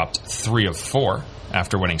Phillies have dropped 3 of 4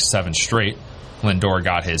 after winning 7 straight. Lindor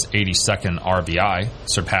got his 82nd RBI,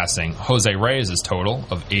 surpassing Jose Reyes' total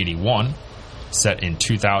of 81, set in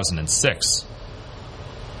 2006.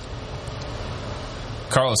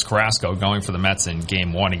 Carlos Carrasco going for the Mets in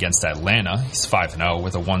Game 1 against Atlanta. He's 5-0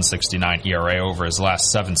 with a 1.69 ERA over his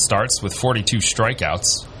last 7 starts with 42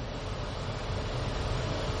 strikeouts.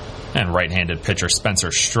 And right-handed pitcher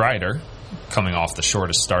Spencer Strider, coming off the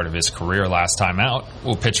shortest start of his career last time out,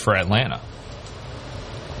 will pitch for Atlanta.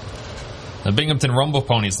 The Binghamton Rumble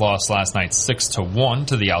Ponies lost last night 6-1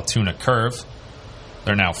 to the Altoona Curve.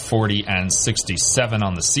 They're now 40-67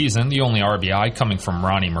 on the season, the only RBI coming from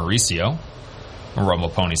Ronnie Mauricio. The Rumble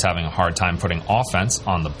Ponies having a hard time putting offense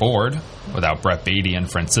on the board without Brett Beatty and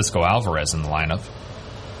Francisco Alvarez in the lineup.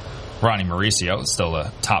 Ronnie Mauricio is still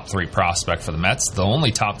a top 3 prospect for the Mets, the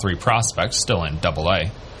only top 3 prospect still in AA.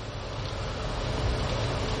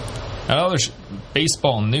 In other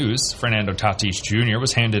baseball news, Fernando Tatis Jr.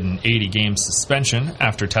 was handed an 80-game suspension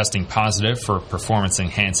after testing positive for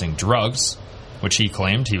performance-enhancing drugs, which he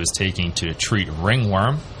claimed he was taking to treat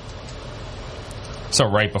ringworm. So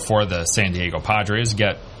right before the San Diego Padres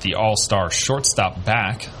get the all-star shortstop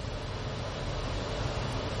back,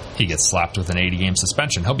 he gets slapped with an 80-game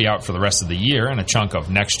suspension. He'll be out for the rest of the year and a chunk of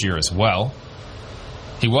next year as well.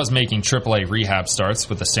 He was making AAA rehab starts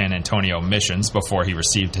with the San Antonio Missions before he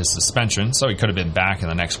received his suspension, so he could have been back in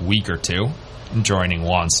the next week or two, joining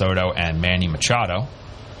Juan Soto and Manny Machado.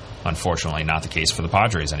 Unfortunately, not the case for the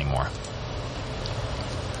Padres anymore.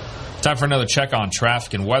 Time for another check on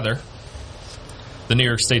traffic and weather. The New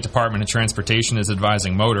York State Department of Transportation is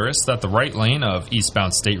advising motorists that the right lane of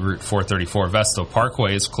eastbound State Route 434 Vestal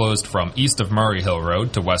Parkway is closed from east of Murray Hill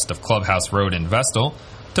Road to west of Clubhouse Road in Vestal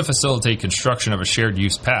to facilitate construction of a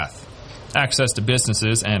shared-use path. Access to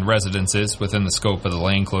businesses and residences within the scope of the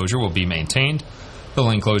lane closure will be maintained. The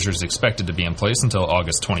lane closure is expected to be in place until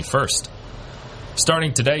August 21st.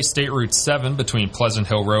 Starting today, State Route 7 between Pleasant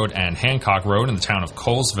Hill Road and Hancock Road in the town of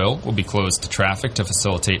Colesville will be closed to traffic to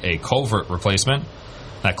facilitate a culvert replacement.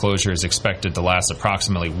 That closure is expected to last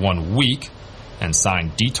approximately 1 week, and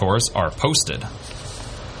signed detours are posted.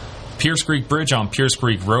 Pierce Creek Bridge on Pierce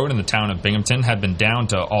Creek Road in the town of Binghamton had been down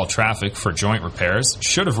to all traffic for joint repairs.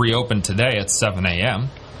 Should have reopened today at 7 a.m.,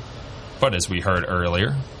 but as we heard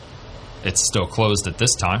earlier, it's still closed at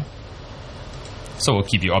this time. So we'll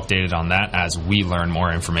keep you updated on that as we learn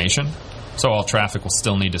more information. So all traffic will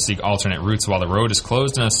still need to seek alternate routes while the road is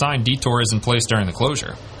closed, and a signed detour is in place during the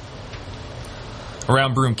closure.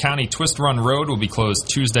 Around Broome County, Twist Run Road will be closed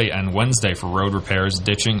Tuesday and Wednesday for road repairs,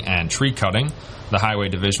 ditching, and tree cutting. The Highway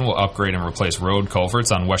Division will upgrade and replace road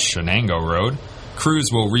culverts on West Shenango Road.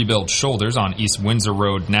 Crews will rebuild shoulders on East Windsor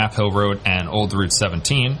Road, Knapp Hill Road, and Old Route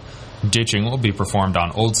 17. Ditching will be performed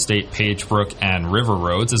on Old State, Pagebrook, and River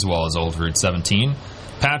Roads, as well as Old Route 17.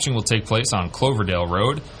 Patching will take place on Cloverdale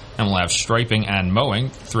Road, and will have striping and mowing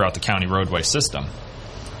throughout the county roadway system.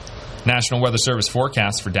 National Weather Service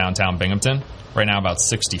forecast for downtown Binghamton. Right now about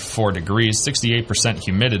 64 degrees, 68%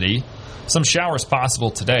 humidity. Some showers possible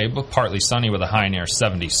today, but partly sunny with a high near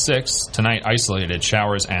 76. Tonight, isolated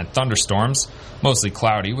showers and thunderstorms, mostly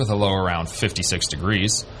cloudy with a low around 56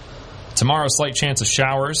 degrees. Tomorrow, slight chance of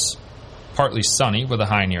showers, partly sunny with a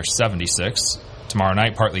high near 76. Tomorrow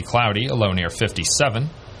night, partly cloudy, a low near 57.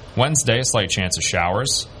 Wednesday, a slight chance of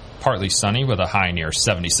showers, partly sunny with a high near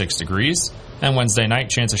 76 degrees. And Wednesday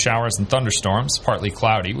night, chance of showers and thunderstorms, partly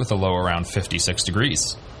cloudy with a low around 56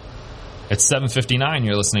 degrees. It's 7:59.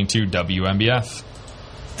 You're listening to WNBF.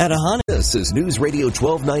 At a Honda, this is News Radio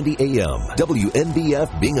 1290 AM,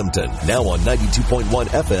 WNBF Binghamton. Now on 92.1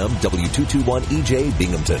 FM, W221 EJ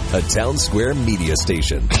Binghamton, a Town Square media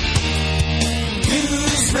station.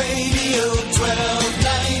 News Radio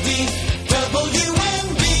 1290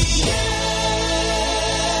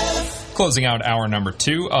 WNBF. Closing out hour number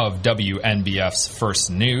 2 of WNBF's First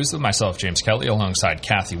News with myself, James Kelly, alongside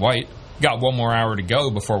Kathy Whyte. Got one more hour to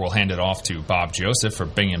go before we'll hand it off to Bob Joseph for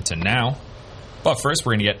Binghamton Now. But first,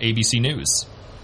 we're going to get ABC News.